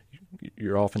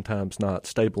you're oftentimes not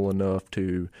stable enough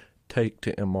to take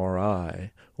to MRI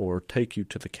or take you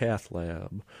to the cath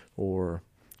lab or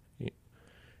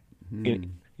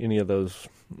any of those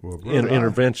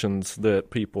interventions that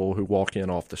people who walk in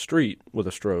off the street with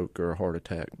a stroke or a heart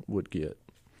attack would get.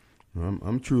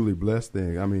 I'm truly blessed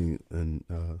there. I mean, and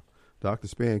Dr.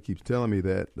 Spann keeps telling me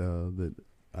that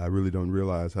I really don't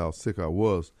realize how sick I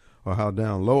was or how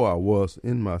down low I was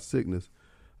in my sickness.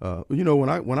 You know,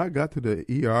 when I got to the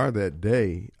ER that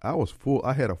day, I was full.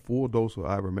 I had a full dose of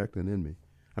ivermectin in me.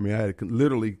 I mean, I had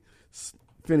literally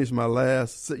finished my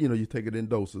last. You know, you take it in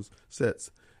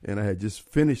sets, and I had just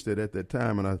finished it at that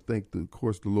time. And I think, of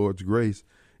course, the Lord's grace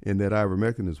and that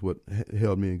ivermectin is what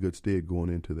held me in good stead going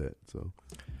into that. So,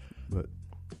 but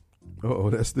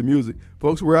that's the music,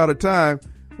 folks. We're out of time.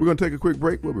 We're gonna take a quick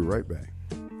break. We'll be right back.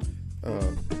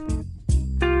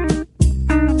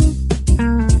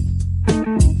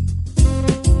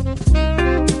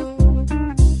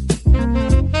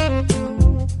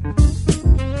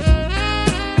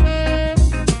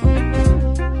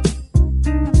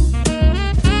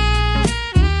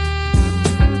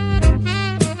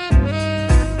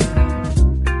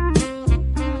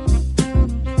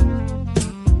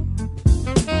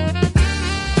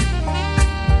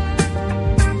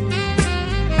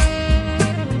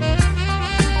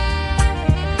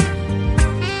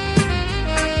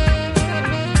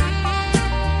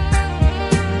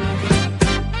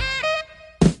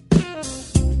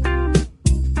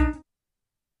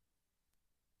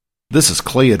 This is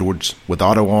Clay Edwards with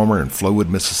Auto Armor in Flowood,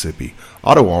 Mississippi.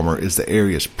 Auto Armor is the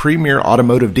area's premier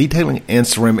automotive detailing and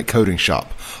ceramic coating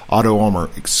shop. Auto Armor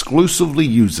exclusively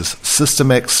uses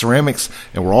System X ceramics,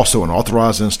 and we're also an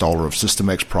authorized installer of System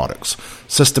X products.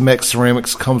 System X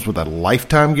ceramics comes with a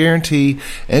lifetime guarantee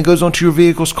and goes onto your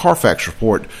vehicle's Carfax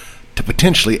report to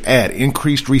potentially add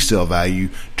increased resale value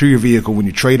to your vehicle when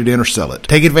you trade it in or sell it.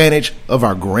 Take advantage of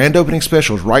our grand opening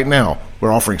specials right now.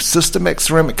 We're offering System X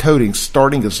ceramic coatings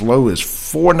starting as low as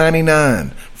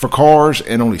 $4.99 for cars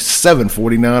and only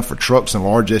 $7.49 for trucks and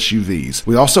large SUVs.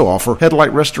 We also offer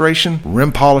headlight restoration,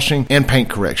 rim polishing, and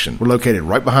paint correction. We're located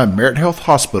right behind Merit Health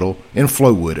Hospital in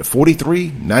Flowood at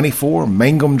 4394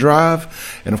 Mangum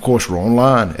Drive. And of course, we're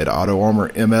online at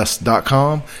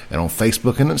AutoArmorMS.com and on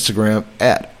Facebook and Instagram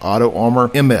at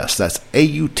AutoArmorMS. That's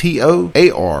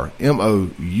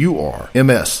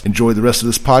AutoArmorMours. Enjoy the rest of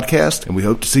this podcast, and we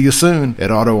hope to see you soon at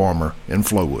Auto Armor in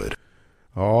Flowood.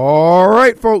 All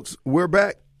right, folks, we're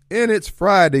back, and it's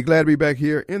Friday. Glad to be back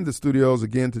here in the studios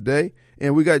again today.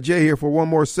 And we got Jay here for one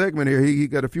more segment here. He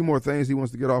got a few more things he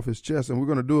wants to get off his chest, and we're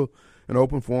going to do an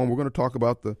open forum. We're going to talk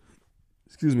about the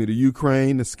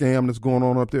Ukraine, the scam that's going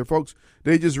on up there. Folks,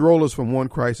 they just roll us from one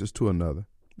crisis to another.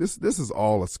 This is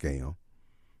all a scam.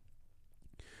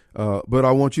 But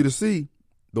I want you to see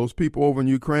those people over in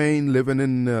Ukraine living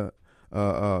in the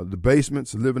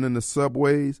basements, living in the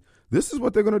subways. This is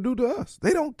what they're going to do to us.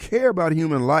 They don't care about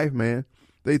human life, man.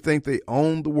 They think they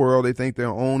own the world. They think they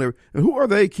own everything. And who are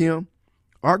they, Kim?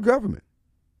 Our government.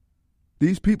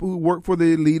 These people who work for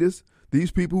the elitists,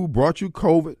 these people who brought you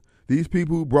COVID, these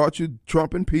people who brought you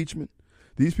Trump impeachment,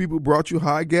 these people who brought you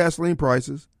high gasoline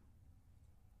prices.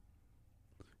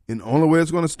 And the only way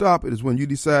it's going to stop it is when you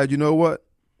decide, you know what?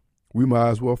 We might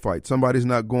as well fight. Somebody's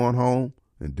not going home,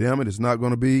 and damn it, it's not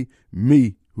going to be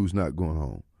me who's not going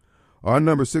home. Our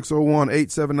number is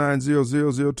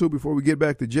 601-879-0002. Before we get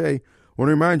back to Jay, I want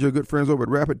to remind you, our good friends over at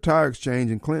Rapid Tire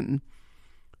Exchange in Clinton,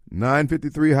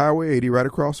 953 Highway 80, right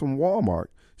across from Walmart.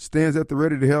 Stands at the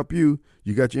ready to help you.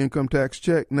 You got your income tax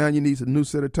check. Now you need a new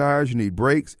set of tires. You need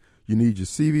brakes. You need your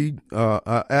CV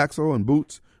axle and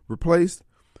boots replaced.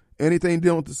 Anything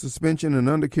dealing with the suspension and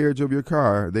undercarriage of your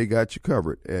car, they got you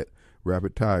covered at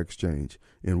Rapid Tire Exchange.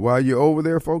 And while you're over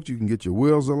there, folks, you can get your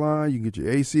wheels aligned, you can get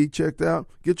your AC checked out,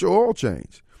 get your oil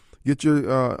changed, get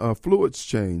your fluids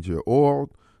changed, your oil,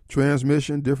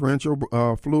 transmission, differential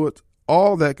fluids,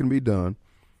 all that can be done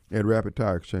at Rapid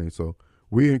Tire Exchange. So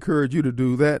we encourage you to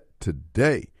do that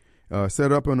today.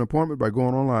 Set up an appointment by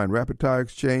going online,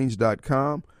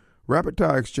 rapidtireexchange.com,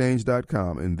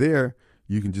 rapidtireexchange.com, and there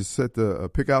you can just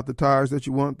pick out the tires that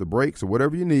you want, the brakes, or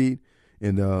whatever you need,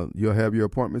 and you'll have your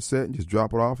appointment set and just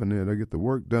drop it off, and then they'll get the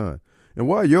work done. And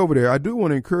while you're over there, I do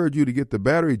want to encourage you to get the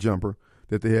battery jumper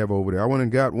that they have over there. I went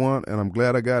and got one, and I'm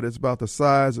glad I got it. It's about the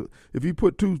size of, if you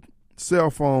put two cell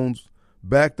phones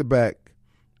back to back,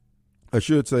 I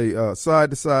should say side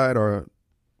to side or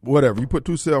whatever, you put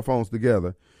two cell phones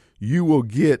together, you will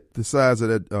get the size of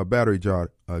that battery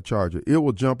charger. It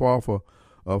will jump off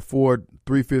a Ford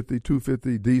 350,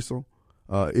 250 diesel.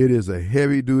 It is a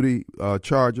heavy-duty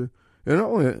charger. And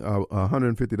only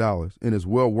 $150, and it's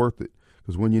well worth it,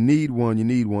 because when you need one, you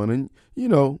need one. And, you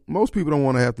know, most people don't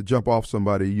want to have to jump off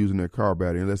somebody using their car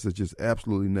battery unless it's just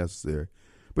absolutely necessary.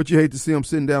 But you hate to see them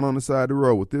sitting down on the side of the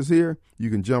road. With this here, you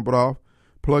can jump it off,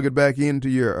 plug it back into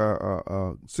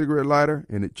your cigarette lighter,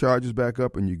 and it charges back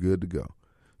up, and you're good to go.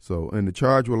 So, and the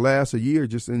charge will last a year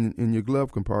just in your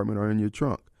glove compartment or in your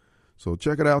trunk. So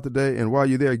check it out today, and while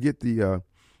you're there, get the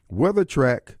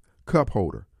WeatherTrack cup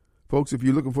holder. Folks, if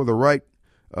you're looking for the right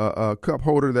cup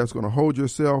holder that's going to hold your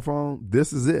cell phone,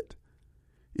 this is it.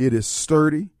 It is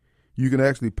sturdy. You can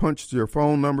actually punch your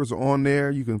phone numbers on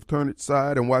there. You can turn it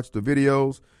side and watch the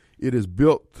videos. It is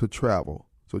built to travel.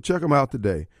 So check them out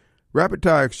today. Rapid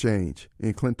Tire Exchange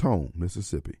in Clinton,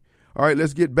 Mississippi. All right,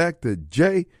 let's get back to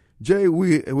Jay. Jay,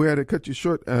 we had to cut you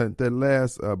short at that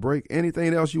last break.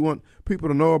 Anything else you want people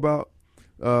to know about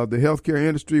the healthcare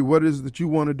industry? What is it that you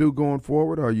want to do going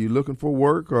forward? Are you looking for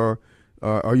work, or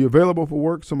are you available for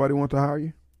work? Somebody want to hire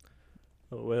you?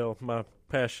 Well, my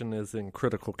passion is in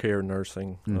critical care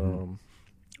nursing,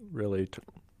 really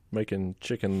making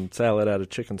chicken salad out of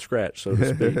chicken scratch, so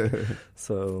to speak.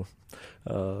 So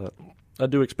I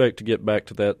do expect to get back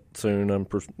to that soon. I'm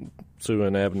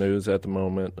pursuing avenues at the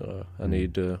moment. I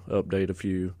need to update a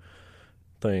few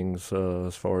things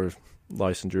as far as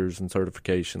licensures and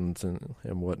certifications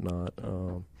and whatnot.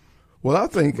 Well, I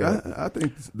think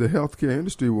the healthcare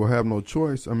industry will have no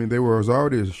choice. I mean, there was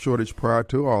already a shortage prior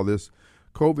to all this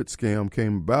COVID scam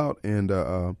came about, and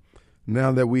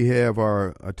now that we have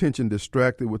our attention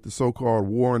distracted with the so-called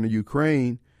war in the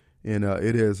Ukraine, and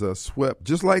it has swept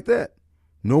just like that.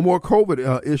 No more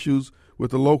COVID issues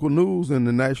with the local news and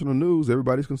the national news.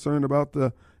 Everybody's concerned about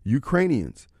the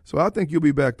Ukrainians. So I think you'll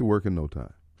be back to work in no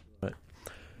time. Right.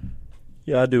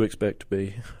 Yeah, I do expect to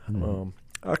be. Mm-hmm.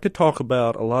 I could talk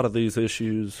about a lot of these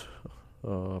issues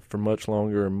for much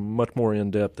longer and much more in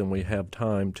depth than we have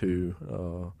time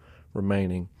to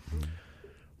remaining. Mm-hmm.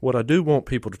 What I do want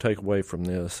people to take away from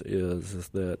this is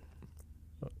that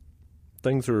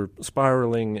things are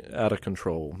spiraling out of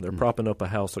control. They're propping up a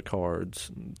house of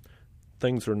cards.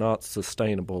 Things are not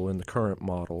sustainable in the current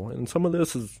model. And some of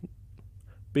this is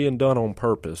being done on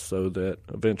purpose so that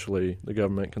eventually the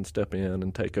government can step in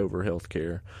and take over health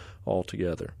care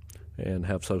altogether and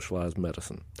have socialized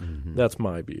medicine. Mm-hmm. That's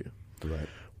my view. Right.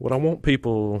 What I want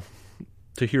people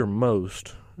to hear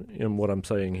most in what I'm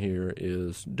saying here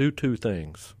is do two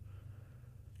things.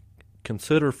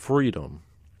 Consider freedom.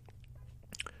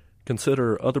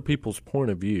 Consider other people's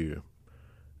point of view,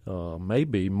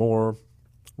 maybe more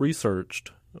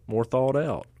researched, more thought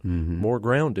out, more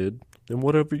grounded than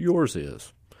whatever yours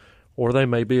is. Or they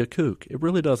may be a kook. It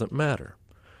really doesn't matter.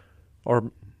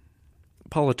 Our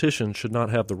politicians should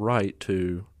not have the right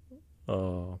to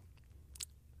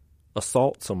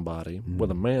assault somebody with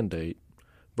a mandate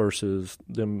versus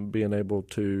them being able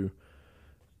to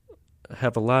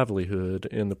have a livelihood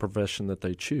in the profession that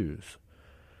they choose.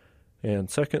 And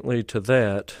secondly to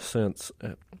that, since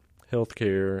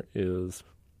healthcare is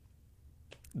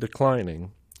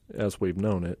declining as we've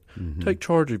known it, take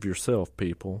charge of yourself,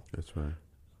 people. That's right.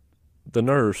 The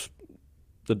nurse,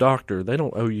 the doctor, they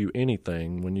don't owe you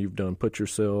anything when you've put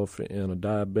yourself in a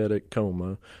diabetic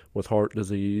coma with heart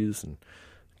disease and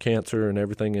cancer and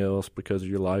everything else because of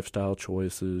your lifestyle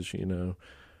choices,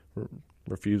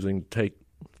 refusing to take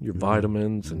your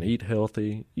vitamins and eat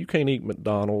healthy. You can't eat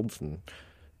McDonald's and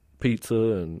pizza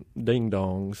and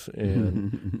ding-dongs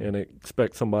and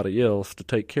expect somebody else to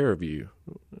take care of you.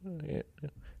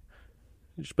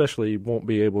 Especially won't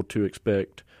be able to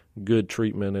expect good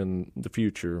treatment in the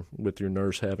future with your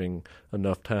nurse having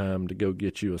enough time to go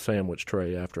get you a sandwich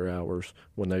tray after hours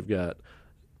when they've got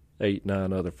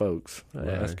 8-9 other folks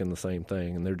asking the same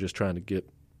thing, and they're just trying to get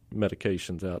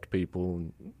medications out to people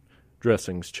and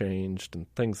dressings changed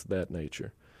and things of that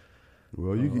nature.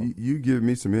 Well, you give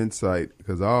me some insight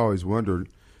because I always wondered,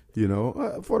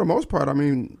 for the most part, I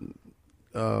mean,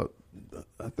 I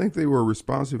think they were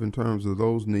responsive in terms of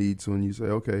those needs when you say,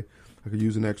 okay, I could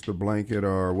use an extra blanket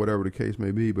or whatever the case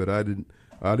may be, but I didn't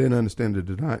understand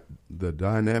the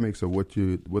dynamics of what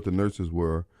the nurses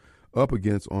were up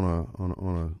against on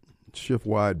a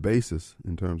shift-wide basis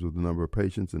in terms of the number of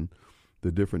patients and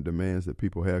the different demands that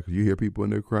people have. Because you hear people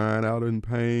and they're crying out in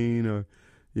pain, or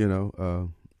But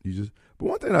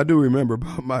one thing I do remember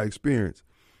about my experience,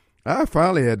 I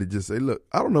finally had to just say, look,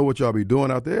 I don't know what y'all be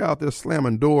doing out there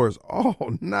slamming doors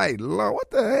all night long. What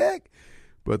the heck?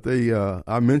 But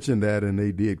I mentioned that and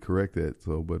they did correct that.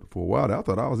 So, but for a while, I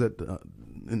thought I was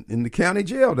in the county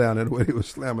jail down there where they were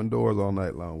slamming doors all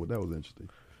night long. Well, that was interesting.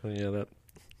 Yeah,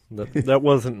 that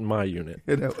wasn't my unit.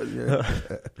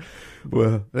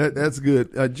 Well, that's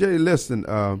good. Jay, listen,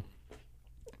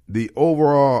 the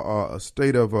overall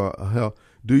state of health,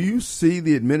 do you see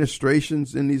the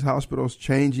administrations in these hospitals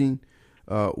changing?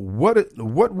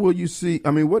 What will you see?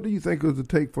 I mean, what do you think it would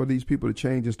take for these people to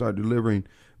change and start delivering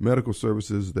medical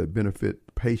services that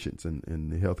benefit patients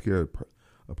and the healthcare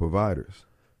providers?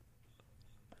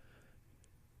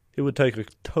 It would take a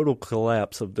total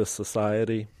collapse of this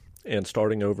society and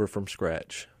starting over from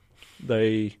scratch.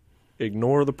 They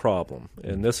ignore the problem,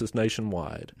 and this is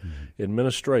nationwide.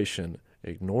 Administration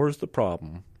ignores the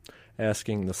problem,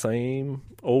 asking the same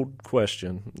old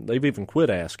question. They've even quit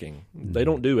asking. They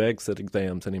don't do exit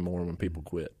exams anymore when people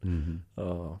quit.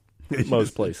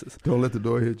 Most places. Don't let the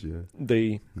door hit you.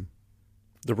 The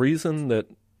reason that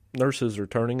nurses are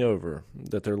turning over,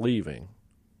 that they're leaving,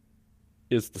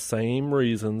 is the same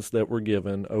reasons that were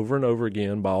given over and over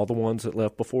again by all the ones that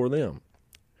left before them.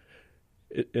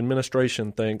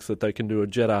 Administration thinks that they can do a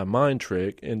Jedi mind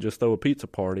trick and just throw a pizza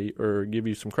party or give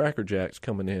you some Cracker Jacks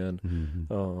coming in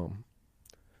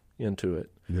into it.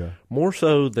 Yeah. More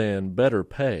so than better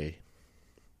pay,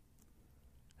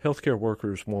 healthcare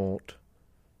workers want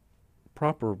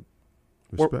proper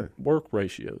work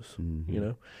ratios.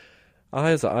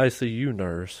 I, as an ICU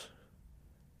nurse,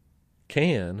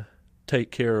 can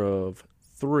take care of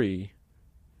 3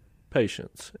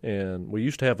 patients, and we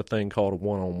used to have a thing called a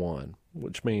one-on-one,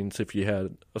 which means if you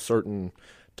had a certain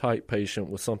type patient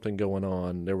with something going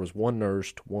on, there was one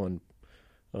nurse to one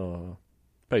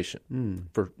patient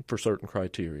for certain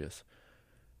criterias.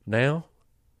 Now,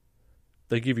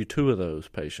 they give you 2 of those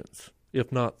patients, if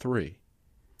not 3.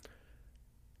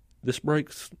 This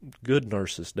breaks good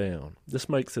nurses down. This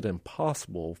makes it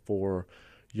impossible for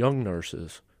young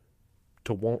nurses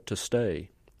to want to stay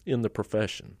in the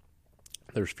profession.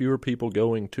 There's fewer people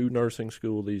going to nursing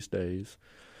school these days.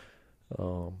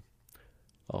 A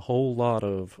whole lot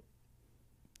of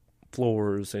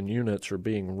floors and units are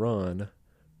being run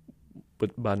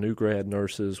by new grad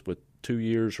nurses with 2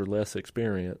 years or less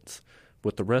experience,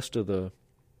 with the rest of the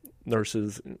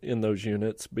nurses in those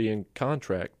units being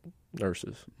contract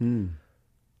nurses.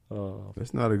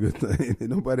 That's not a good thing.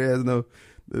 Nobody has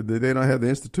they don't have the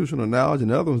institutional knowledge,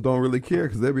 and the other ones don't really care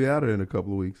because they'll be out of there in a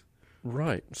couple of weeks.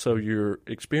 Right. So your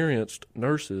experienced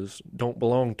nurses don't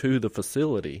belong to the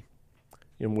facility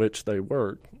in which they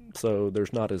work, so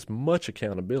there's not as much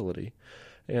accountability.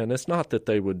 And it's not that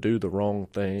they would do the wrong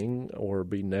thing or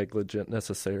be negligent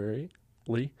necessarily.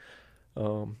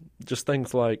 Just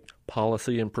things like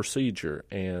policy and procedure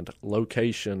and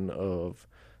location of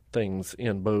things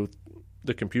in both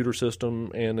the computer system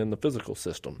and in the physical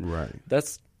system. Right.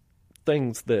 That's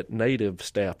things that native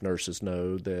staff nurses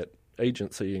know that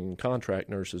agency and contract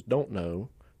nurses don't know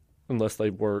unless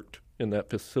they've worked in that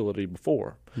facility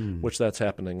before, which that's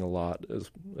happening a lot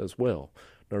as well.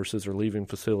 Nurses are leaving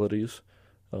facilities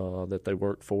that they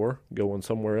worked for, going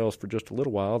somewhere else for just a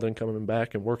little while, then coming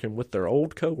back and working with their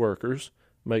old coworkers,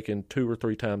 making 2 or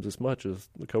 3 times as much as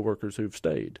the coworkers who've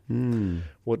stayed.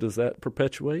 What does that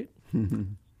perpetuate?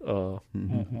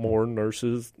 More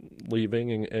nurses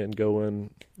leaving and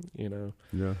going,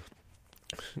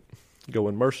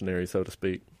 going mercenary, so to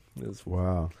speak.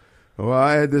 Wow. Well,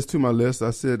 I add this to my list.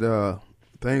 I said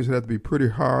things would have to be pretty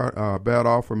bad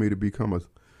off for me to become a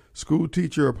school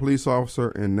teacher, a police officer,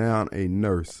 and now a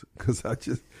nurse. Because I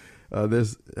just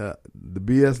the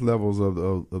BS levels of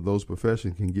those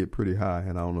professions can get pretty high,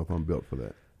 and I don't know if I'm built for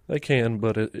that. They can,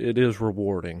 but it is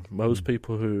rewarding. Most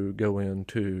people who go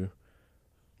into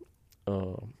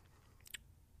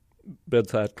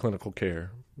bedside clinical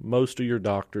care, most of your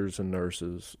doctors and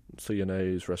nurses,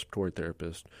 CNAs, respiratory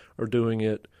therapists, are doing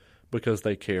it because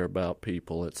they care about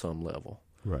people at some level.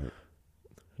 Right.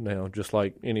 Now, just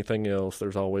like anything else,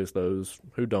 there's always those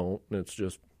who don't, and it's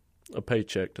just a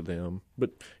paycheck to them.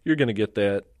 But you're going to get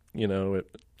that,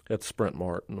 at Sprint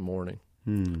Mart in the morning.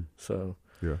 So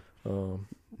yeah.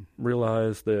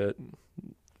 Realize that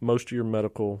most of your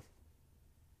medical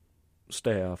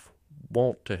staff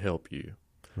want to help you,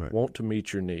 right, want to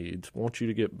meet your needs, want you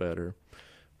to get better,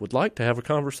 would like to have a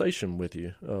conversation with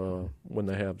you when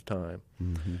they have the time.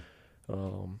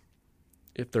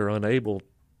 If they're unable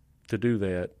to do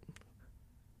that,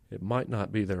 it might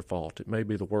not be their fault. It may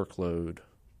be the workload.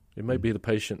 It may be the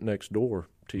patient next door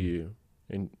to you.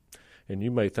 And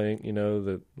you may think,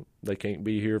 that they can't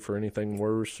be here for anything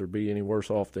worse or be any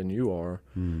worse off than you are.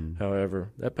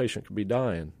 However, that patient could be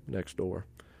dying next door.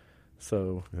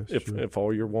 So if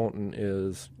all you're wanting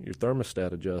is your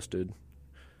thermostat adjusted,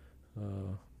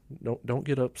 don't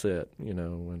get upset,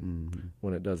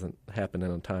 when it doesn't happen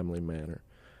in a timely manner.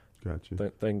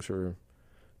 Gotcha. Things are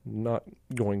not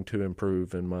going to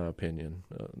improve, in my opinion.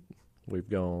 We've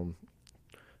gone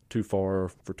too far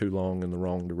for too long in the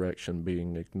wrong direction,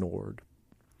 being ignored.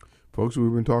 Folks,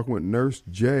 we've been talking with Nurse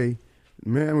Jay.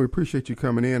 Man, we appreciate you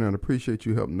coming in and appreciate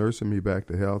you helping nursing me back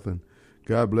to health. And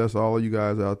God bless all of you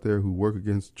guys out there who work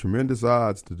against tremendous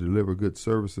odds to deliver good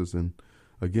services. And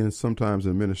again, sometimes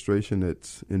administration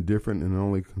that's indifferent and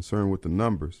only concerned with the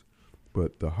numbers.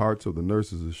 But the hearts of the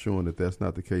nurses is showing that that's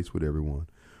not the case with everyone.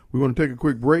 We want to take a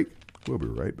quick break. We'll be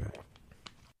right back.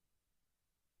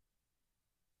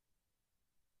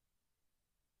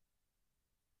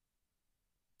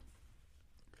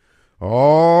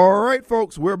 All right,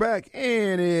 folks, we're back,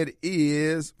 and it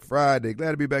is Friday.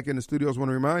 Glad to be back in the studios. Want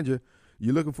to remind you,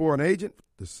 you're looking for an agent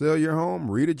to sell your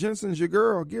home? Rita Jensen's your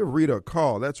girl. Give Rita a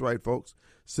call. That's right, folks.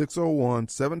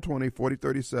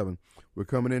 601-720-4037. We're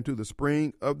coming into the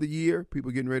spring of the year.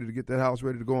 People getting ready to get that house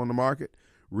ready to go on the market.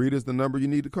 Rita's the number you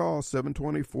need to call,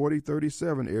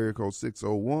 720-4037, area code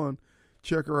 601.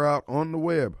 Check her out on the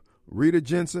web,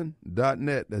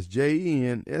 ritajensen.net. That's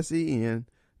JENSEN.net.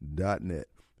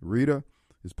 Rita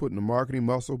is putting the marketing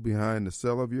muscle behind the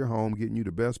sale of your home, getting you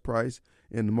the best price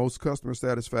and the most customer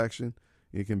satisfaction.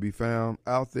 It can be found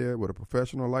out there with a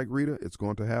professional like Rita. It's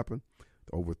going to happen.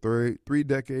 Over 3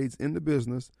 decades in the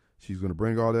business, she's going to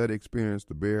bring all that experience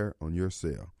to bear on your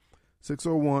sale.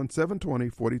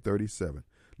 601-720-4037.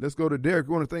 Let's go to Derek.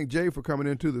 We want to thank Jay for coming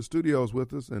into the studios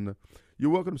with us. And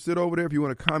you're welcome to sit over there. If you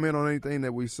want to comment on anything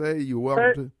that we say, you're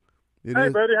welcome to. Hey,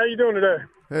 buddy. How you doing today?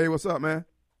 Hey, what's up, man?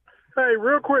 Hey,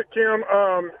 real quick, Kim.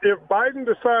 If Biden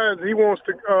decides he wants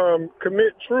to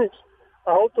commit troops,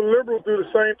 I hope the liberals do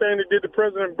the same thing they did to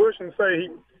President Bush and say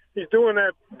he's doing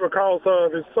that because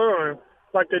of his son,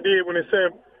 like they did when they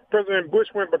said President Bush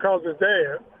went because of his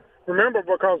dad. Remember,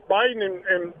 because Biden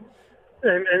and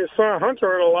his son Hunter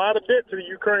are in a lot of debt to the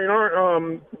Ukraine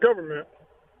government.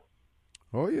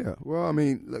 Oh yeah. Well, I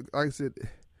mean, like I said,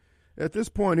 at this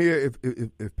point here,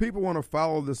 if people want to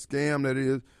follow the scam that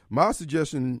is, my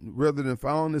suggestion, rather than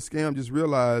following the scam, just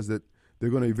realize that they're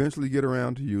going to eventually get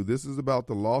around to you. This is about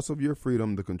the loss of your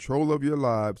freedom, the control of your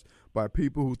lives by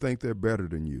people who think they're better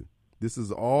than you. This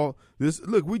is all this.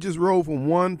 Look, we just rolled from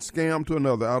one scam to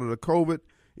another, out of the COVID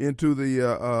into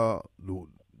the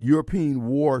European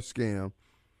war scam.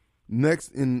 Next,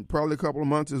 in probably a couple of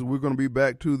months, is we're going to be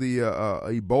back to the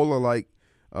Ebola-like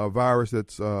virus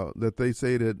that they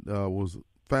say that was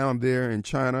found there in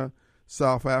China,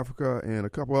 South Africa, and a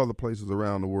couple other places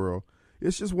around the world.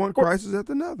 It's just one crisis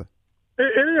after another. It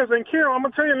is, and Carol, I'm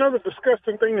gonna tell you another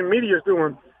disgusting thing the media is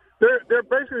doing. They're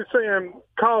basically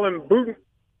calling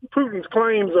Putin's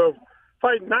claims of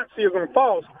fighting Nazism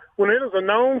false, when it is a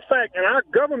known fact, and our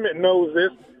government knows this,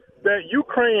 that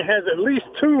Ukraine has at least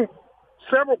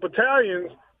several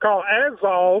battalions called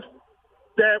Azov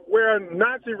that wear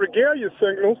Nazi regalia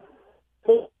symbols.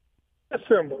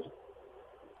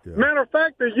 Yeah. Matter of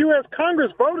fact, the U.S.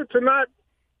 Congress voted to not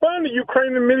fund the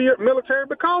Ukrainian military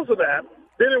because of that.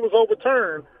 Then it was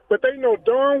overturned. But they know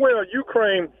darn well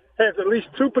Ukraine has at least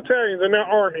 2 battalions in their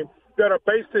army that are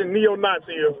based in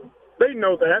neo-Nazism. They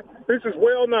know that. This is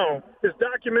well known. It's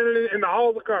documented in the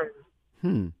halls of Congress.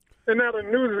 And now the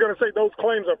news is going to say those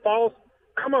claims are false.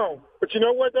 Come on. But you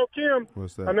know what, though, Kim?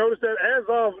 What's that? I noticed that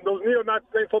Azov, those neo-Nazis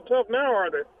ain't so tough now,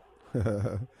 are they?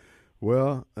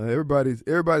 Well, everybody's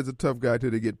a tough guy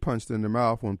till they get punched in the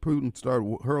mouth. When Putin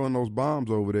started hurling those bombs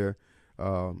over there,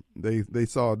 they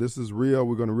saw this is real.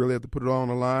 We're going to really have to put it on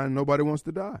the line. Nobody wants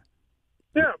to die.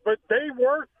 Yeah, but they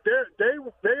were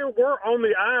on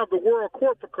the eye of the World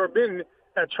Court for committing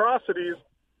atrocities,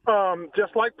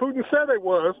 just like Putin said they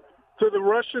was to the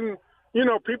Russian,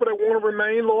 people that want to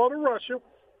remain loyal to Russia.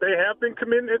 They have been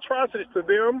committing atrocities to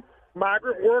them,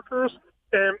 migrant workers,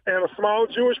 and a small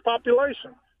Jewish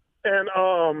population. And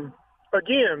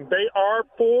again, they are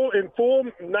in full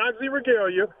Nazi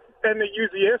regalia, and they use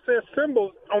the SS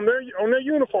symbols on their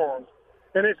uniforms.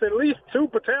 And it's at least 2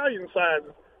 battalion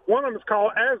sizes. One of them is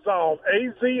called Azov,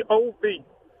 A-Z-O-V,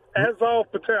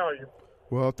 Azov Battalion.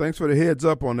 Well, thanks for the heads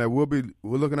up on that. We're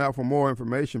looking out for more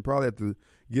information. Probably have to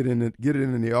get it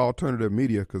in the alternative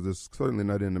media, because it's certainly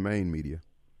not in the main media.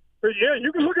 But yeah,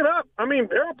 you can look it up. I mean,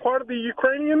 they're a part of the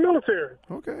Ukrainian military.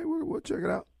 Okay, we'll check it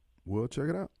out. We'll check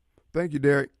it out. Thank you,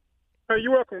 Derek. Hey,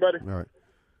 you're welcome, buddy. All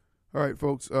right,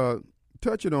 folks.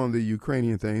 Touching on the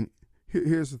Ukrainian thing,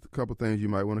 here's a couple things you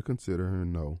might want to consider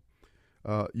and know.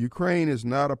 Ukraine is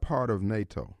not a part of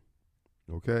NATO,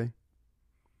 okay?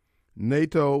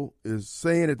 NATO is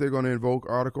saying that they're going to invoke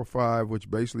Article 5,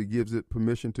 which basically gives it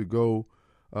permission to go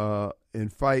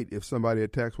and fight if somebody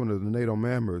attacks one of the NATO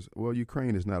members. Well,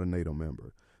 Ukraine is not a NATO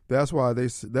member. That's why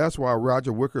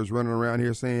Roger Wicker is running around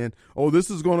here saying, "Oh, this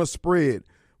is going to spread."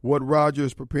 What Roger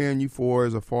is preparing you for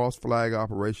is a false flag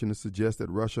operation to suggest that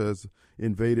Russia has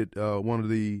invaded one of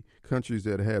the countries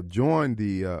that have joined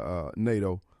the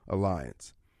NATO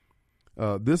alliance.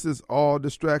 This is all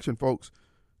distraction, folks,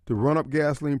 to run up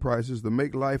gasoline prices, to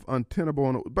make life untenable,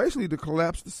 and basically to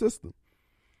collapse the system.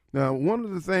 Now, one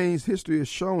of the things history has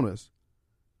shown us,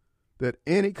 that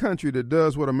any country that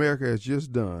does what America has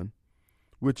just done,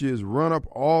 which is run up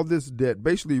all this debt,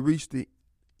 basically reach the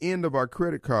end of our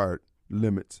credit card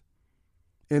limits,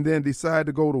 and then decide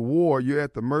to go to war, you're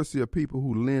at the mercy of people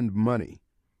who lend money.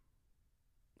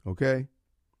 Okay?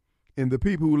 And the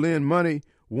people who lend money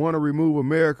want to remove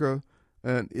America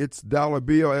and its dollar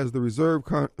bill as the reserve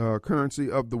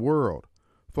currency of the world.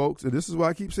 Folks, and this is why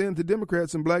I keep saying to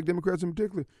Democrats, and black Democrats in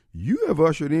particular, you have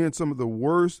ushered in some of the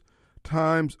worst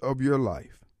times of your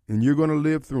life, and you're going to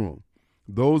live through them.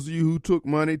 Those of you who took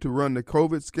money to run the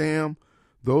COVID scam,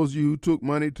 those of you who took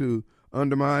money to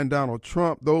undermine Donald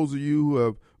Trump, those of you who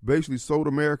have basically sold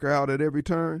America out at every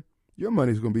turn, your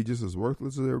money's going to be just as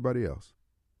worthless as everybody else.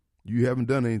 You haven't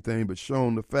done anything but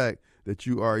shown the fact that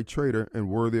you are a traitor and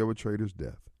worthy of a traitor's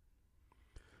death.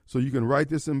 So you can write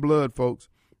this in blood, folks.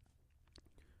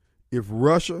 If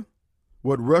what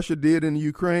Russia did in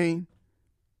Ukraine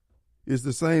is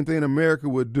the same thing America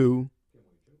would do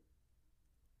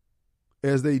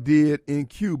as they did in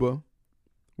Cuba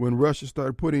when Russia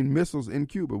started putting missiles in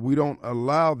Cuba. We don't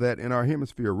allow that in our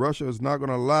hemisphere. Russia is not going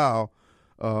to allow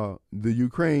the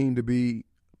Ukraine to be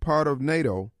part of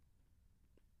NATO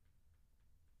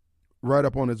right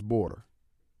up on its border.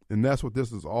 And that's what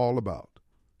this is all about,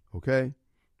 okay?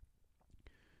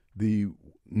 The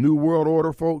New World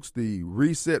Order folks, the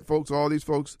Reset folks, all these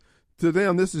folks, to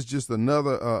them, this is just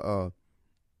another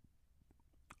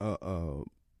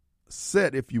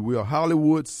set, if you will,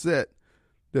 Hollywood set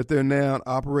that they're now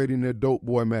operating their dope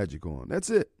boy magic on. That's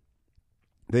it.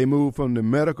 They moved from the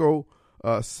medical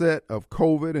set of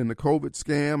COVID and the COVID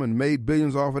scam and made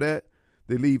billions off of that.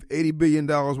 They leave $80 billion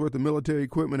worth of military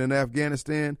equipment in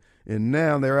Afghanistan, and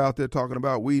now they're out there talking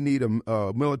about we need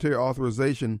a military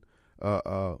authorization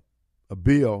a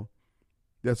bill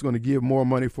that's going to give more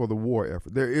money for the war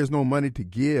effort. There is no money to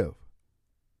give.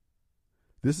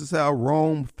 This is how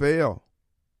Rome fell.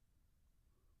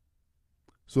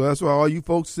 So that's why all you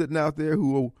folks sitting out there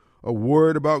who are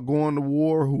worried about going to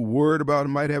war, who worried about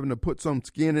might having to put some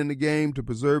skin in the game to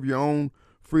preserve your own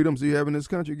freedoms you have in this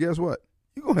country, guess what?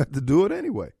 You're going to have to do it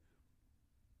anyway.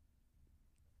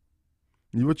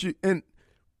 And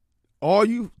all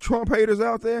you Trump haters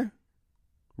out there,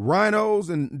 rhinos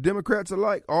and Democrats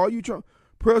alike, all you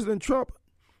President Trump,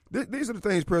 these are the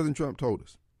things President Trump told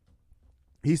us.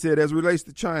 He said, as it relates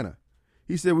to China,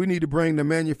 he said we need to bring the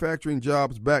manufacturing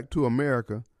jobs back to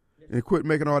America and quit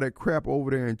making all that crap over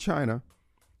there in China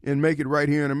and make it right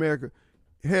here in America.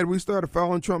 Had we started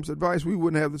following Trump's advice, we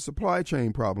wouldn't have the supply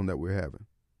chain problem that we're having.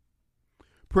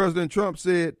 President Trump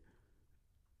said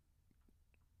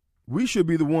we should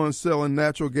be the ones selling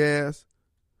natural gas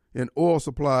and oil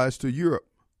supplies to Europe,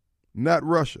 not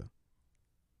Russia.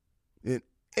 And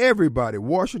everybody,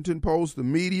 Washington Post, the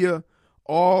media,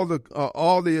 all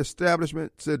the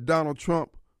establishment said Donald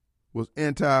Trump was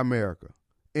anti-America.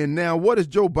 And now what is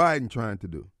Joe Biden trying to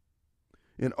do?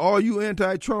 And all you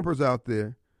anti-Trumpers out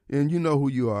there, and you know who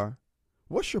you are,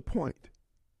 what's your point?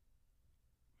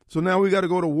 So now we got to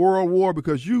go to world war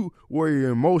because you were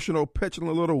your emotional,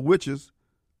 petulant little witches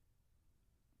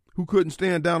who couldn't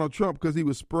stand Donald Trump because he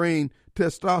was spraying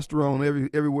testosterone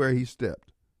everywhere he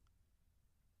stepped.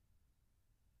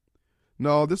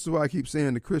 No, this is why I keep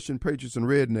saying the Christian patriots and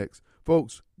rednecks.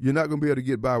 Folks, you're not going to be able to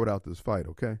get by without this fight,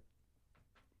 okay?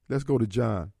 Let's go to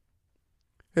John.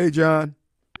 Hey, John.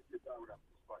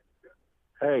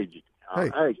 Hey,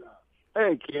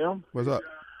 Kim. What's up?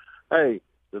 Hey,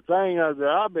 the thing that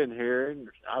I've been hearing,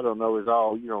 I don't know, is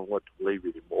all, you don't know what to believe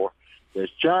anymore, is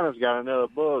China's got another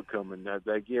bug coming.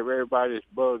 They give everybody this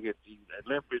bug at the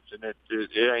Olympics, and it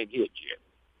ain't hit yet.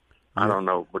 I don't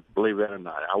know, but believe it or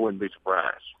not, I wouldn't be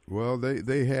surprised. Well,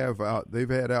 they've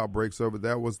had outbreaks of it.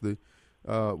 That was the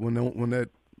when that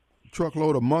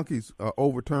truckload of monkeys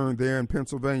overturned there in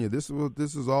Pennsylvania. This is what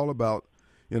this is all about.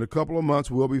 In a couple of months,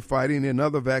 we'll be fighting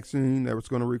another vaccine that was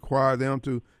going to require them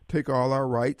to take all our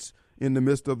rights in the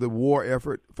midst of the war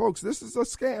effort. Folks, this is a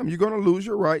scam. You're going to lose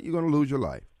your right. You're going to lose your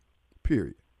life,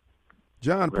 period.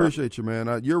 John, appreciate you,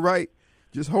 man. You're right.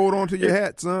 Just hold on to your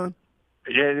hat, son.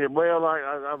 Yeah, well,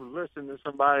 I was listening to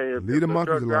somebody. Leave the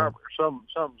monkeys alone.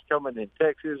 Something's coming in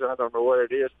Texas. I don't know what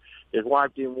it is. His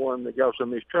wife didn't want him to go. Some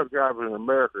of these truck drivers in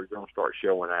America are going to start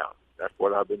showing out. That's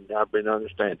what I've been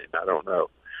understanding. I don't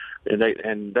know,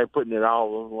 and they're putting it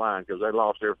all on the line because they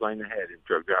lost everything they had in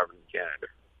truck driving in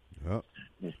Canada.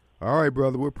 Yep. All right,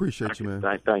 brother. We appreciate you, man.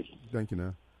 Thank you. Thank you.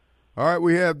 Now, all right,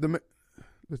 we have the.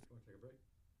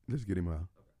 Let's get him out.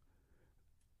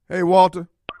 Hey, Walter.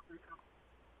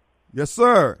 Yes,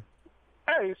 sir.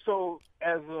 Hey, so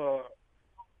as a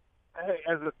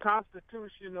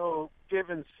constitutional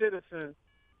given citizen,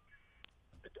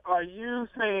 are you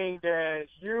saying that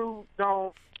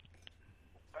the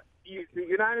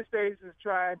United States is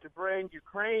trying to bring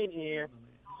Ukraine in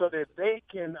so that they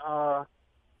can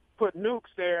put nukes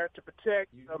there to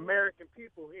protect American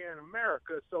people here in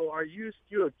America? So are you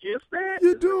against that?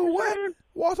 You do what?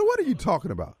 Walter, what are you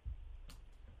talking about?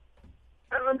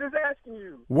 I'm just asking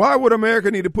you. Why would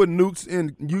America need to put nukes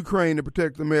in Ukraine to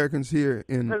protect the Americans here?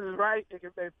 Because it's right.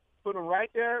 They put them right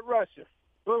there at Russia.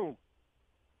 Boom.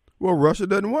 Well, Russia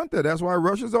doesn't want that. That's why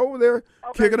Russia's over there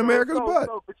kicking America's butt.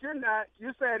 But you're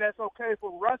saying that's okay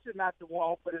for Russia not to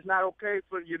want, but it's not okay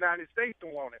for the United States to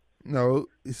want it. No,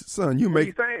 son,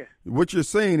 what you're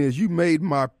saying is you made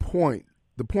my point.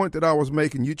 The point that I was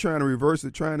making, you trying to reverse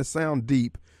it, trying to sound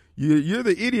deep. You're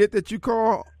the idiot that you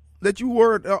call. That you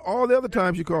were all the other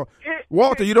times you call.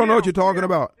 Walter, you don't know what you're talking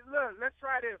about. Look, let's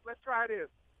try this.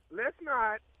 Let's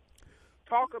not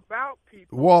talk about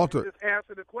people. Walter. Just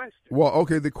answer the question. Well,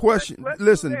 okay, the question. Let's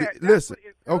listen.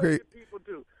 Okay. People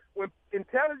do. When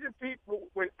intelligent people,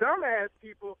 when dumbass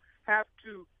people have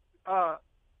to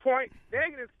point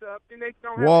negative stuff, then they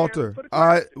don't have to answer for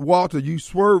the Walter, you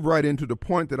swerved right into the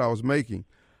point that I was making.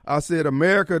 I said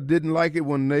America didn't like it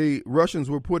when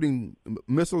Russians were putting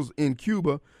missiles in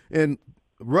Cuba, and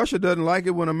Russia doesn't like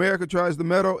it when America tries to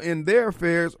meddle in their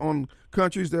affairs on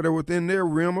countries that are within their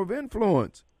realm of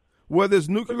influence, whether it's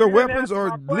nuclear weapons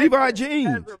or Levi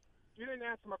jeans. You didn't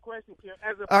answer my question, Kim.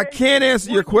 I can't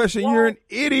answer your question. You're an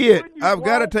idiot. I've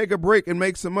got to take a break and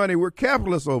make some money. We're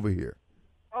capitalists over here.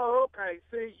 Oh, okay.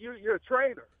 See, you're a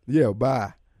trader. Yeah,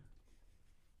 bye.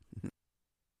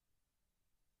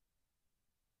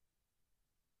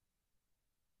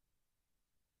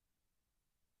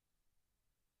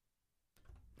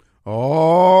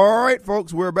 All right,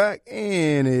 folks, we're back,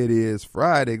 and it is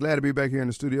Friday. Glad to be back here in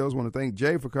the studios. Want to thank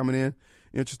Jay for coming in.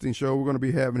 Interesting show. We're going to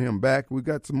be having him back. We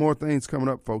got some more things coming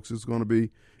up, folks. It's going to be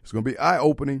eye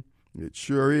opening. It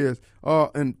sure is.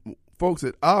 And folks,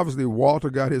 obviously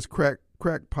Walter got his crack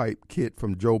pipe kit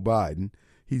from Joe Biden.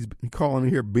 He's calling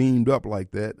here beamed up like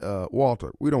that.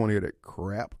 Walter, we don't want to hear that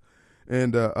crap.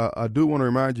 And I do want to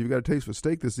remind you, got a taste for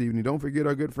steak this evening. Don't forget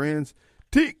our good friends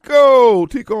Tico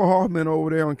Hoffman over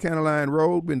there on Cannaline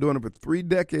Road. Been doing it for 3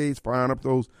 decades, firing up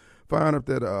that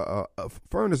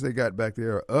furnace they got back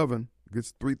there, oven.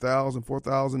 Gets 3,000,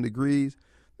 4,000 degrees.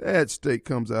 That steak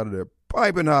comes out of there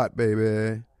piping hot,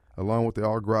 baby, along with the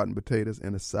au gratin potatoes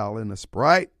and a salad and a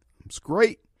Sprite. It's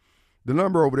great. The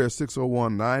number over there is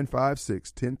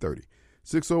 601-956-1030.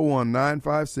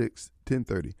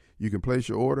 601-956-1030. You can place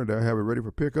your order. They'll have it ready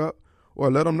for pickup. Or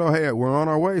let them know, hey, we're on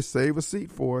our way. Save a seat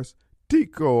for us.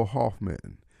 Tico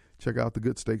Hoffman. Check out the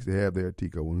good steaks they have there at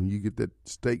Tico when you get that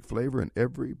steak flavor in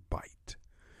every bite.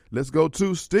 Let's go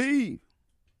to Steve.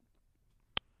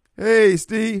 Hey,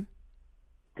 Steve.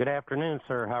 Good afternoon,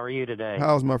 sir. How are you today?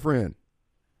 How's my friend?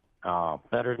 Oh,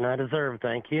 better than I deserve,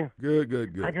 thank you.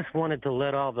 Good. I just wanted to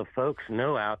let all the folks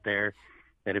know out there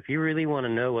that if you really want to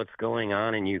know what's going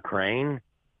on in Ukraine,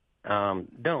 don't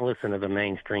listen to the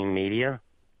mainstream media.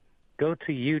 Go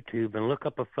to YouTube and look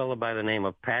up a fellow by the name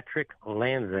of Patrick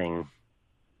Lansing,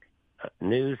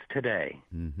 News Today.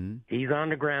 Mm-hmm. He's on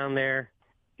the ground there.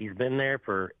 He's been there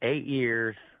for 8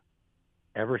 years,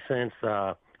 ever since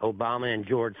Obama and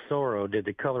George Soros did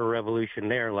the color revolution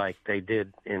there like they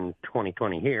did in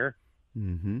 2020 here.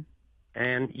 Mm-hmm.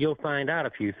 And you'll find out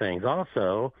a few things.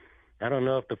 Also, I don't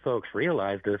know if the folks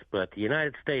realize this, but the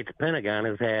United States Pentagon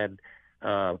has had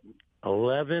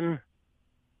 11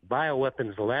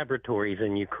 bioweapons laboratories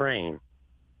in Ukraine.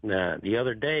 The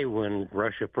other day when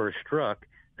Russia first struck,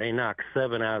 they knocked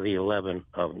 7 out of the 11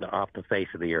 off the face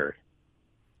of the earth.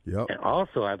 Yep. And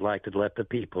also, I'd like to let the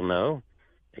people know,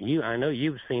 I know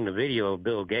you've seen the video of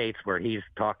Bill Gates where he's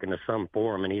talking to some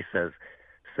forum and he says,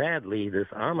 sadly, this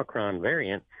Omicron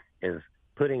variant is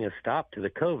putting a stop to the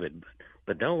COVID.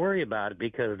 But don't worry about it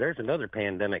because there's another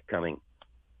pandemic coming.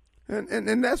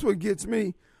 And that's what gets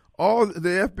me. All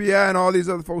the FBI and all these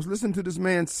other folks listen to this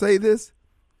man say this,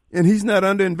 and he's not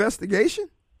under investigation.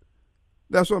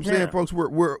 That's what I'm saying, folks.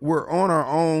 We're on our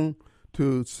own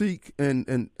to seek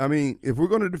and I mean, if we're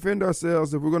going to defend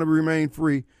ourselves, if we're going to remain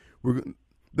free,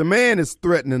 the man is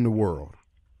threatening the world,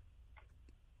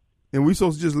 and we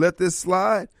supposed to just let this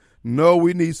slide? No,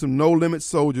 we need some no-limit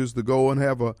soldiers to go and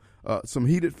have some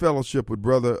heated fellowship with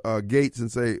Brother Gates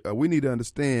and say, we need to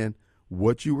understand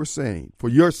what you were saying. For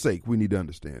your sake, we need to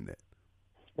understand that.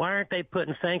 Why aren't they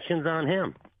putting sanctions on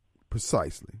him?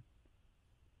 Precisely.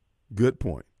 Good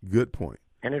point.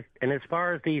 And as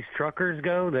far as these truckers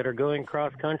go that are going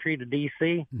cross-country to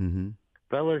D.C., mm-hmm.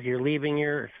 fellas, you're leaving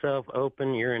yourself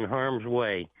open. You're in harm's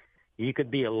way. You could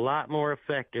be a lot more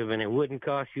effective, and it wouldn't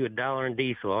cost you $1 in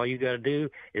diesel. All you got to do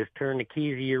is turn the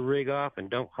keys of your rig off and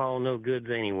don't haul no goods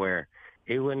anywhere.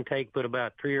 It wouldn't take but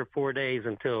about 3 or 4 days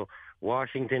until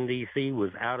Washington, D.C. was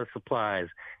out of supplies.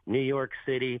 New York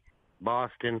City,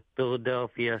 Boston,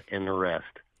 Philadelphia, and the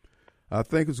rest. I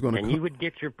think it's going to. And you would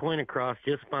get your point across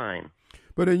just fine.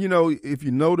 But then, if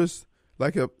you notice,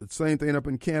 like the same thing up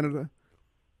in Canada,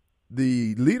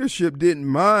 the leadership didn't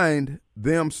mind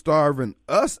them starving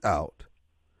us out.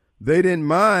 They didn't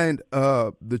mind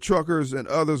the truckers and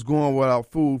others going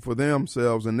without food for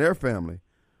themselves and their family.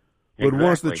 But Exactly.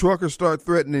 Once the truckers start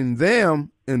threatening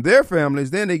them and their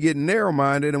families, then they get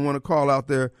narrow-minded and want to call out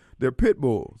their pit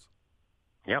bulls.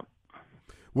 Yep.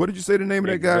 What did you say the name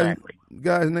of that guy?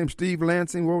 Guy's name Steve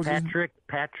Lansing. What was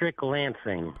Patrick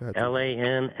Lansing.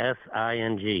 Lansing.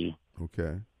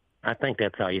 Okay. I think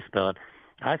that's how you spell it.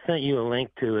 I sent you a link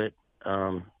to it.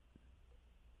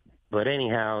 But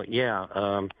anyhow,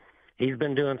 he's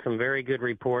been doing some very good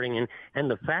reporting.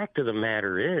 And the fact of the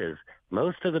matter is,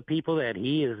 most of the people that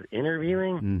he is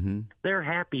interviewing, mm-hmm. they're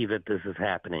happy that this is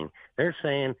happening. They're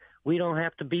saying, we don't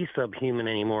have to be subhuman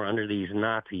anymore under these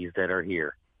Nazis that are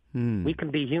here. We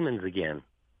can be humans again.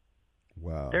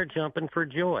 Wow. They're jumping for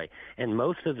joy. And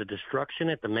most of the destruction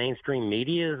that the mainstream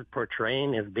media is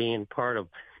portraying as being part of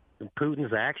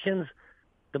Putin's actions,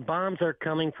 the bombs are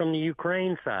coming from the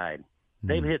Ukraine side.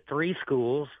 They've hit 3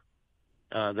 schools.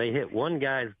 They hit one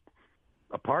guy's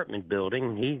apartment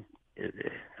building.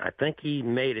 I think he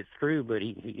made it through, but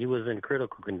he was in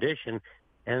critical condition,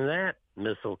 and that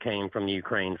missile came from the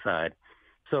Ukraine side.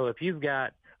 So if you've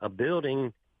got a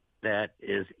building that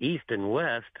is east and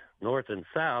west, north and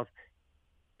south,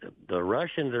 the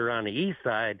Russians are on the east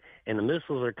side, and the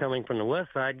missiles are coming from the west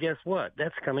side, guess what?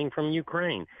 That's coming from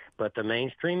Ukraine. But the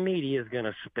mainstream media is going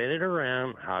to spin it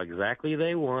around how exactly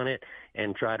they want it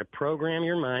and try to program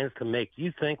your minds to make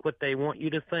you think what they want you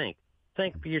to think.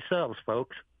 Think for yourselves,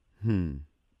 folks.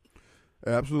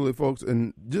 Absolutely, folks.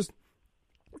 And just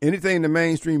anything the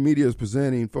mainstream media is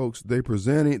presenting, folks, they're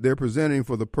presenting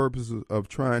for the purposes of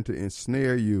trying to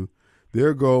ensnare you.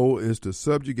 Their goal is to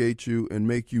subjugate you and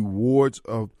make you wards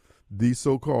of these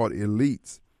so-called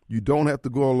elites. You don't have to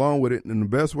go along with it, and the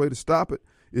best way to stop it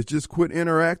is just quit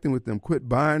interacting with them, quit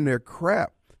buying their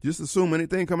crap. Just assume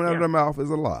anything coming out of their mouth is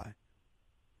a lie.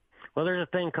 Well, there's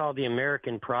a thing called the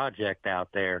American Project out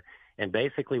there, and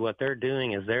basically what they're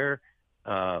doing is they're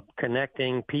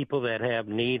connecting people that have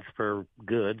needs for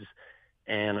goods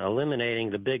and eliminating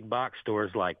the big box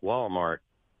stores like Walmart.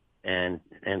 And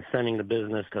sending the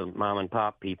business to mom and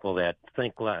pop people that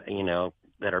think,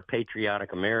 that are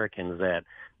patriotic Americans that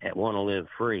want to live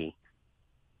free.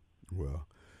 Well,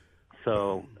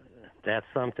 so that's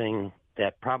something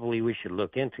that probably we should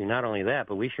look into. Not only that,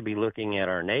 but we should be looking at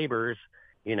our neighbors.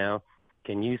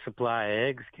 Can you supply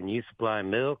eggs? Can you supply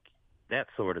milk? That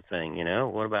sort of thing.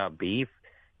 What about beef?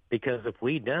 Because if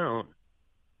we don't,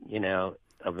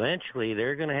 eventually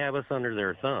they're going to have us under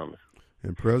their thumbs.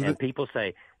 And people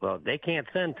say, well, they can't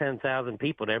send 10,000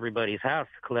 people to everybody's house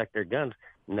to collect their guns.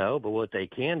 No, but what they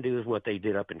can do is what they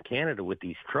did up in Canada with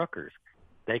these truckers.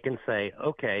 They can say,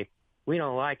 okay, we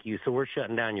don't like you, so we're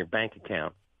shutting down your bank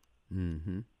account.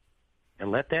 Mm-hmm.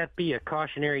 And let that be a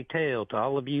cautionary tale to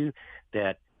all of you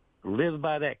that live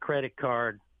by that credit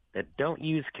card, that don't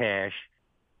use cash,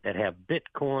 that have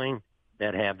Bitcoin,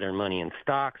 that have their money in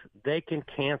stocks. They can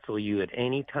cancel you at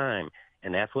any time,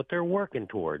 and that's what they're working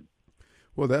toward.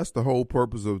 Well, that's the whole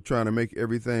purpose of trying to make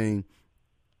everything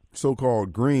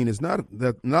so-called green. It's not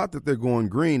that they're going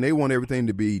green. They want everything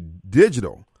to be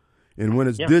digital. And when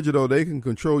it's digital, they can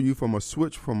control you from a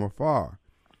switch from afar.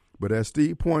 But as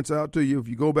Steve points out to you, if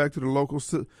you go back to the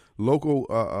local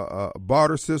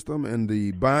barter system and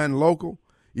the buying local,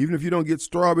 even if you don't get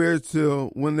strawberries till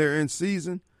when they're in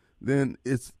season, then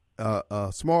it's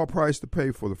a small price to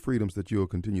pay for the freedoms that you'll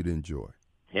continue to enjoy.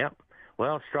 Yep.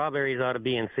 Well, strawberries ought to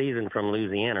be in season from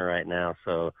Louisiana right now,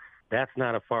 so that's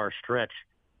not a far stretch,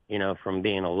 from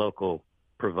being a local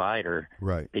provider.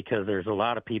 Right. Because there's a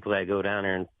lot of people that go down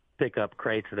there and pick up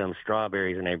crates of them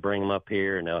strawberries, and they bring them up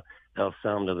here, and they'll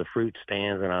sell them to the fruit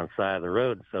stands and on the side of the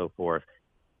road and so forth.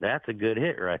 That's a good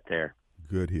hit right there.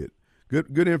 Good hit.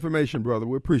 Good information, brother.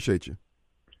 We appreciate you.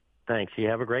 Thanks. You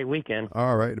have a great weekend.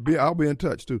 All right. I'll be in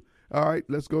touch, too. All right,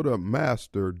 let's go to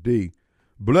Master D.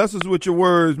 Bless us with your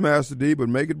words, Master D, but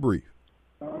make it brief.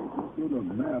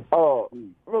 Oh,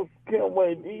 look,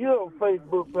 Kenway, do you have a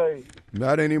Facebook page?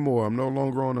 Not anymore. I'm no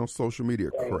longer on social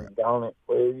media crap. Darn it.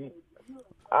 Well,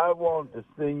 I wanted to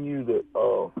send you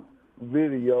the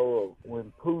video of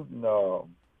when Putin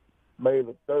made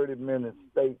a 30-minute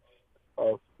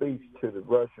speech to the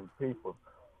Russian people,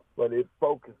 but it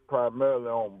focused primarily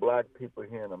on black people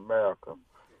here in America.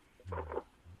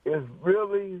 It's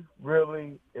really,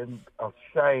 really a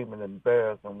shame and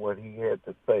embarrassing what he had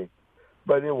to say.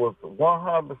 But it was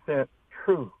 100%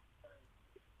 true.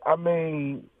 I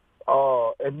mean,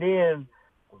 and then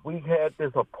we had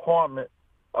this appointment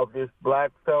of this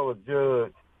black fellow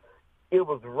judge. It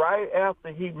was right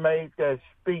after he made that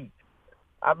speech.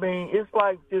 I mean, it's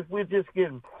like we're just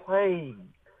getting played.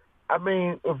 I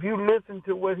mean, if you listen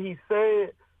to what he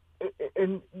said,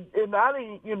 and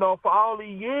I didn't, for all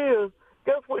these years,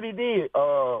 guess what he did,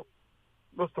 Mr.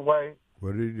 Wade?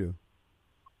 What did he do?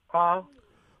 Huh?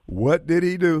 What did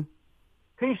he do?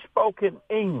 He spoke in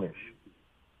English.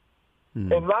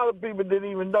 And a lot of people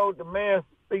didn't even know the man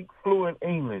speaks fluent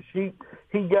English. He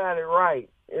got it right.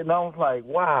 And I was like,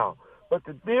 wow. But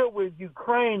the deal with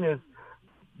Ukraine is,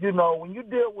 when you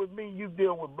deal with me, you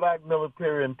deal with black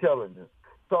military intelligence.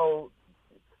 So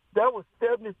there was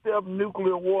 77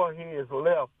 nuclear warheads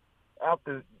left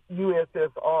after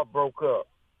USSR broke up.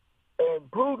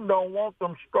 And Putin don't want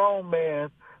them strong men.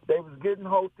 They was getting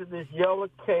hold to this yellow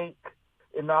cake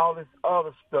and all this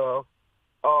other stuff.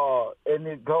 And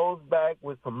it goes back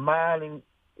with some mining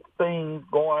things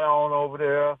going on over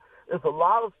there. There's a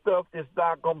lot of stuff that's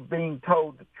not going to be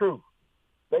told the truth.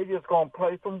 They just going to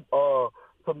play some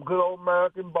good old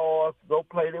American boys, go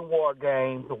play their war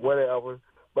games or whatever.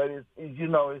 But it's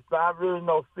not really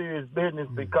no serious business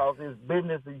because it's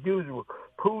business as usual.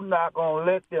 Putin not going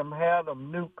to let them have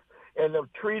them nukes. And the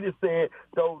treaty said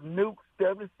those nukes,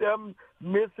 77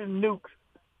 missing nukes,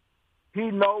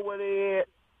 he know where they at.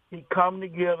 He come to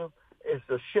get them. It's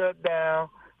a shutdown.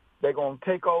 They're going to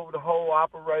take over the whole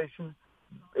operation,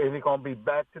 and it's going to be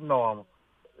back to normal.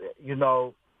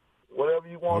 Whatever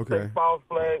you want to say, false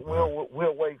flag, we'll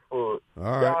wait for it. All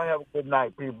right. Y'all have a good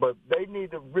night, people. But they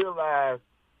need to realize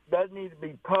that needs to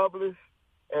be published.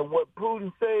 And what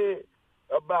Putin said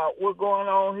about what's going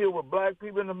on here with black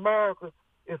people in America,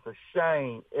 it's a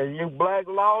shame. And you black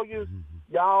lawyers,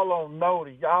 y'all don't know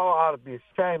that. Y'all ought to be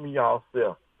ashamed of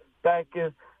yourself. Thank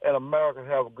you, and America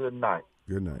have a good night.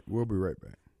 Good night. We'll be right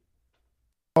back.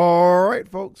 All right,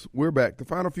 folks, we're back. The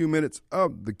final few minutes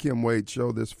of the Kim Wade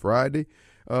Show this Friday.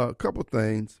 A couple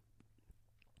things,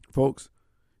 folks.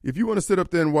 If you want to sit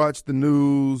up there and watch the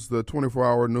news, the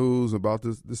 24-hour news about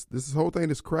this whole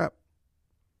thing is crap.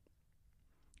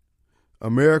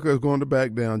 America is going to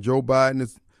back down. Joe Biden.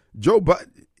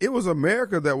 It was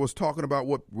America that was talking about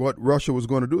what Russia was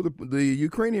going to do. The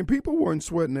Ukrainian people weren't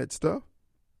sweating that stuff.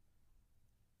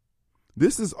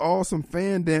 This is all some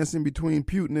fan dancing between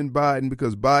Putin and Biden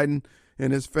because Biden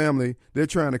and his family, they're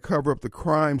trying to cover up the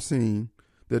crime scene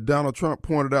that Donald Trump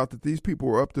pointed out that these people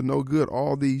were up to no good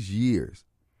all these years.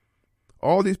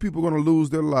 All these people are going to lose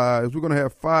their lives. We're going to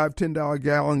have $5-10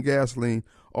 gallon gasoline,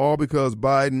 all because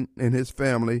Biden and his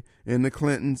family and the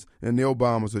Clintons and the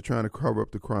Obamas are trying to cover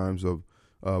up the crimes of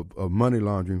money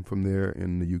laundering from there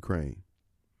in the Ukraine.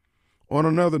 On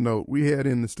another note, we had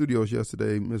in the studios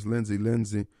yesterday Ms. Lindsay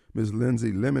Lemon,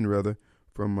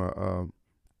 from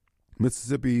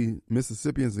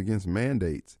Mississippians Against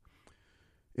Mandates.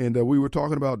 And we were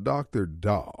talking about Dr.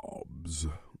 Dobbs,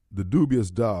 the dubious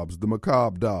Dobbs, the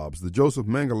macabre Dobbs, the Joseph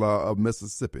Mengele of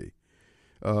Mississippi.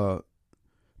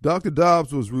 Dr.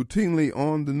 Dobbs was routinely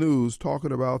on the news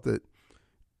talking about that.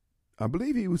 I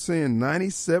believe he was saying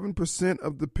 97%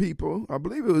 of the people, I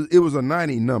believe it was a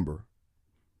 90 number.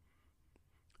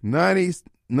 90,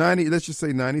 let's just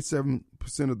say 97%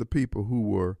 of the people who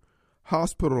were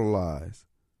hospitalized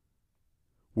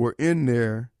were in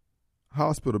their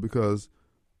hospital because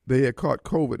they had caught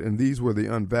COVID, and these were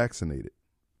the unvaccinated.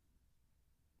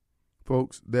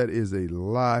 Folks, that is a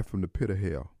lie from the pit of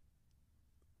hell.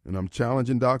 And I'm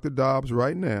challenging Dr. Dobbs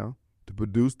right now to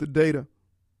produce the data,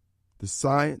 the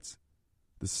science,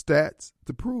 the stats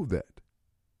to prove that.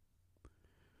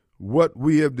 What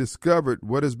we have discovered,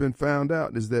 what has been found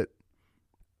out, is that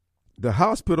the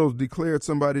hospitals declared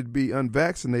somebody to be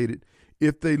unvaccinated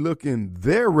if they look in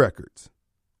their records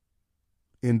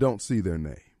and don't see their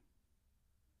name.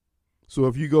 So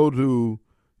if you go to,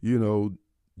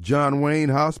 John Wayne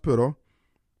Hospital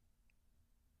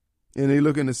and they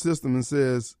look in the system and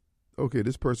says, okay,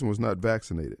 this person was not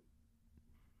vaccinated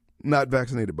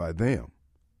by them.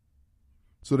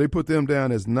 So they put them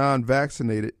down as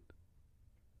non-vaccinated,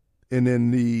 and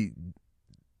then the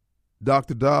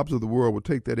Dr. Dobbs of the world will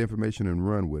take that information and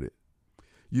run with it.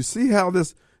 You see how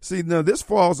this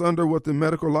falls under what the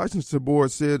Medical Licensing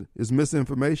Board said is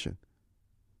misinformation.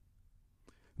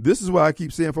 This is why I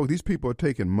keep saying, folks, these people are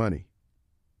taking money.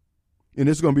 And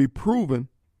it's going to be proven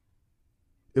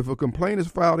if a complaint is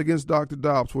filed against Dr.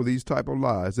 Dobbs for these type of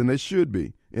lies, and they should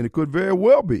be, and it could very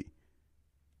well be,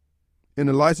 and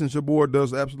the licensure board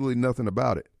does absolutely nothing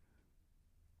about it.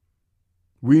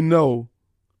 We know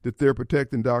that they're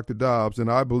protecting Dr. Dobbs, and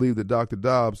I believe that Dr.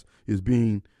 Dobbs is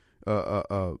being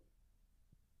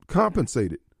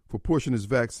compensated for pushing his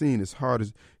vaccine as hard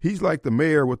as he's like the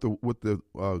mayor with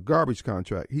the garbage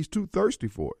contract. He's too thirsty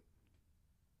for it.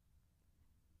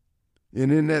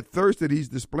 And in that thirst that he's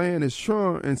displaying is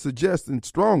showing and suggesting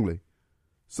strongly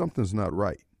something's not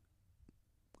right.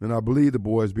 And I believe the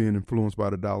boy is being influenced by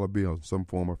the dollar bill in some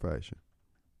form or fashion.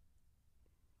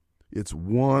 It's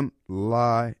one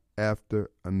lie after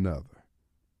another.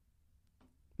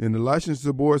 And the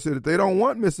licensing board said that they don't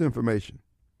want misinformation.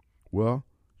 Well,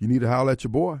 you need to holler at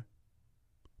your boy.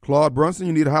 Claude Brunson,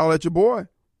 you need to holler at your boy.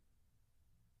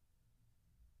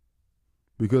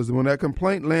 Because when that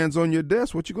complaint lands on your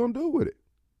desk, what you going to do with it?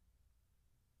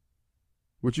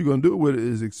 What you're going to do with it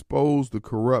is expose the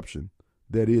corruption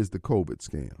that is the COVID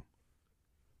scam.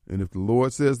 And if the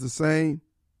Lord says the same,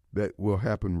 that will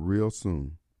happen real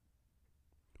soon.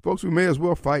 Folks, we may as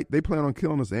well fight. They plan on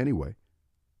killing us anyway.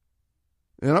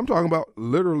 And I'm talking about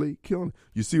literally killing.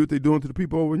 You see what they're doing to the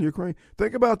people over in Ukraine?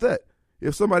 Think about that.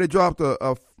 If somebody dropped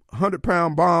a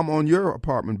 100-pound bomb on your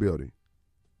apartment building,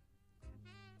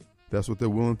 That's what they're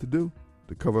willing to do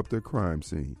to cover up their crime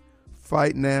scene.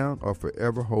 Fight now or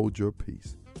forever hold your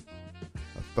peace.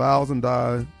 1,000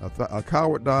 die, a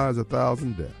coward dies,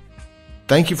 1,000 deaths.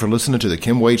 Thank you for listening to the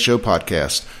Kim Wade Show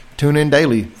podcast. Tune in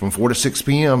daily from 4 to 6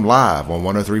 p.m. live on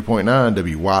 103.9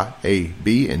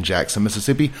 WYAB in Jackson,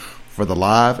 Mississippi for the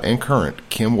live and current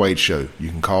Kim Wade Show. You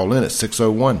can call in at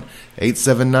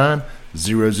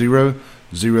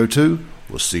 601-879-0002.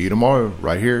 We'll see you tomorrow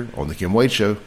right here on the Kim Wade Show.